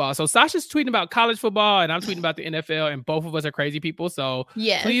about football. So Sasha's tweeting about college football, and I'm tweeting about the NFL, and both of us are crazy people. So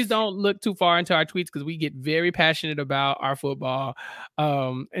please don't look too far into our tweets because we get very passionate about our football.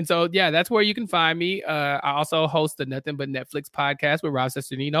 And so that's where you can find me. I also host the Nothing But Netflix podcast with Rob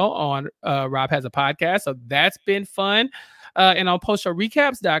Cesternino on Rob Has a Podcast. So that's been fun. And on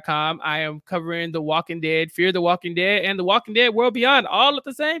postshowrecaps.com, I am covering The Walking Dead, Fear the Walking Dead, and The Walking Dead World Beyond all at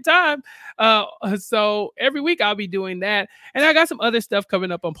the same time. So every week I'll be doing that. And I got some other stuff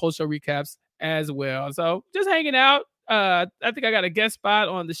coming up on Post Show Recaps as well. So just hanging out. I think I got a guest spot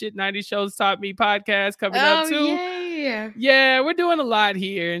on the Shit 90 Shows Taught Me podcast coming up too. Yay. Yeah, we're doing a lot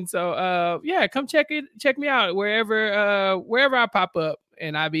here. And so come check me out wherever I pop up,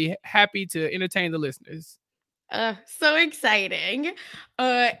 and I'll be happy to entertain the listeners. So exciting.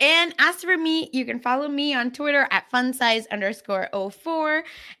 And as for me, you can follow me on Twitter at funsize_04.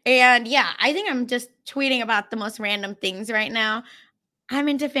 And I think I'm just tweeting about the most random things right now. I'm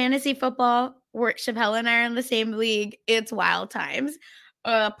into fantasy football. Chappelle and I are in the same league. It's wild times.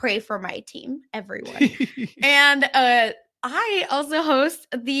 Pray for my team, everyone. And I also host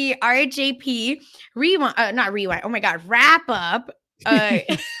the RHAP wrap up.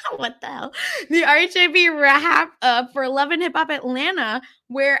 What the hell? The RHAP wrap up for Love and Hip Hop Atlanta,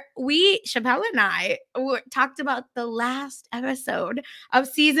 where Chappelle and I talked about the last episode of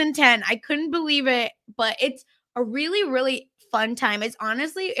season 10. I couldn't believe it, but it's a really, really fun time. It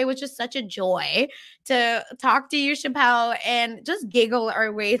was just such a joy to talk to you, Chappelle, and just giggle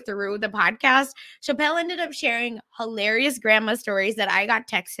our way through the podcast. Chappelle ended up sharing hilarious grandma stories that I got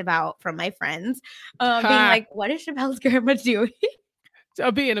texts about from my friends, being like, what is Chappelle's grandma doing?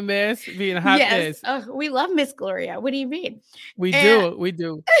 Being a mess, being a hot mess. We love Miss Gloria. What do you mean? We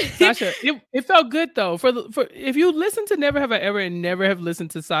do. Sasha, it felt good though. For if you listen to Never Have I Ever and never have listened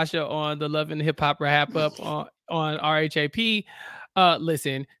to Sasha on the Love and Hip Hop wrap up on RHAP,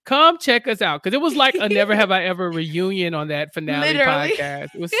 listen, come check us out because it was like a Never Have I Ever reunion on that finale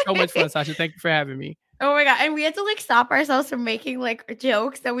podcast. It was so much fun, Sasha. Thank you for having me. Oh my God. And we had to stop ourselves from making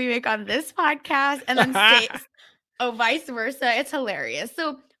jokes that we make on this podcast and then say vice versa. It's hilarious.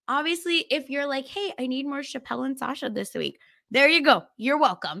 So obviously, if you're like, hey, I need more Chappelle and Sasha this week, there you go. You're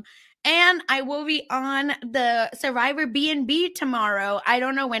welcome. And I will be on the Survivor B&B tomorrow. I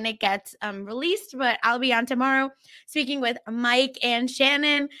don't know when it gets released, but I'll be on tomorrow speaking with Mike and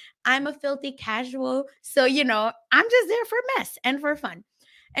Shannon. I'm a filthy casual. So, I'm just there for mess and for fun.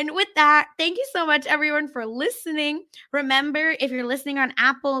 And with that, thank you so much, everyone, for listening. Remember, if you're listening on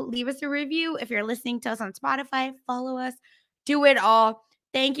Apple, leave us a review. If you're listening to us on Spotify, follow us. Do it all.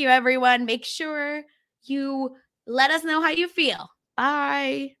 Thank you, everyone. Make sure you let us know how you feel.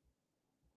 Bye.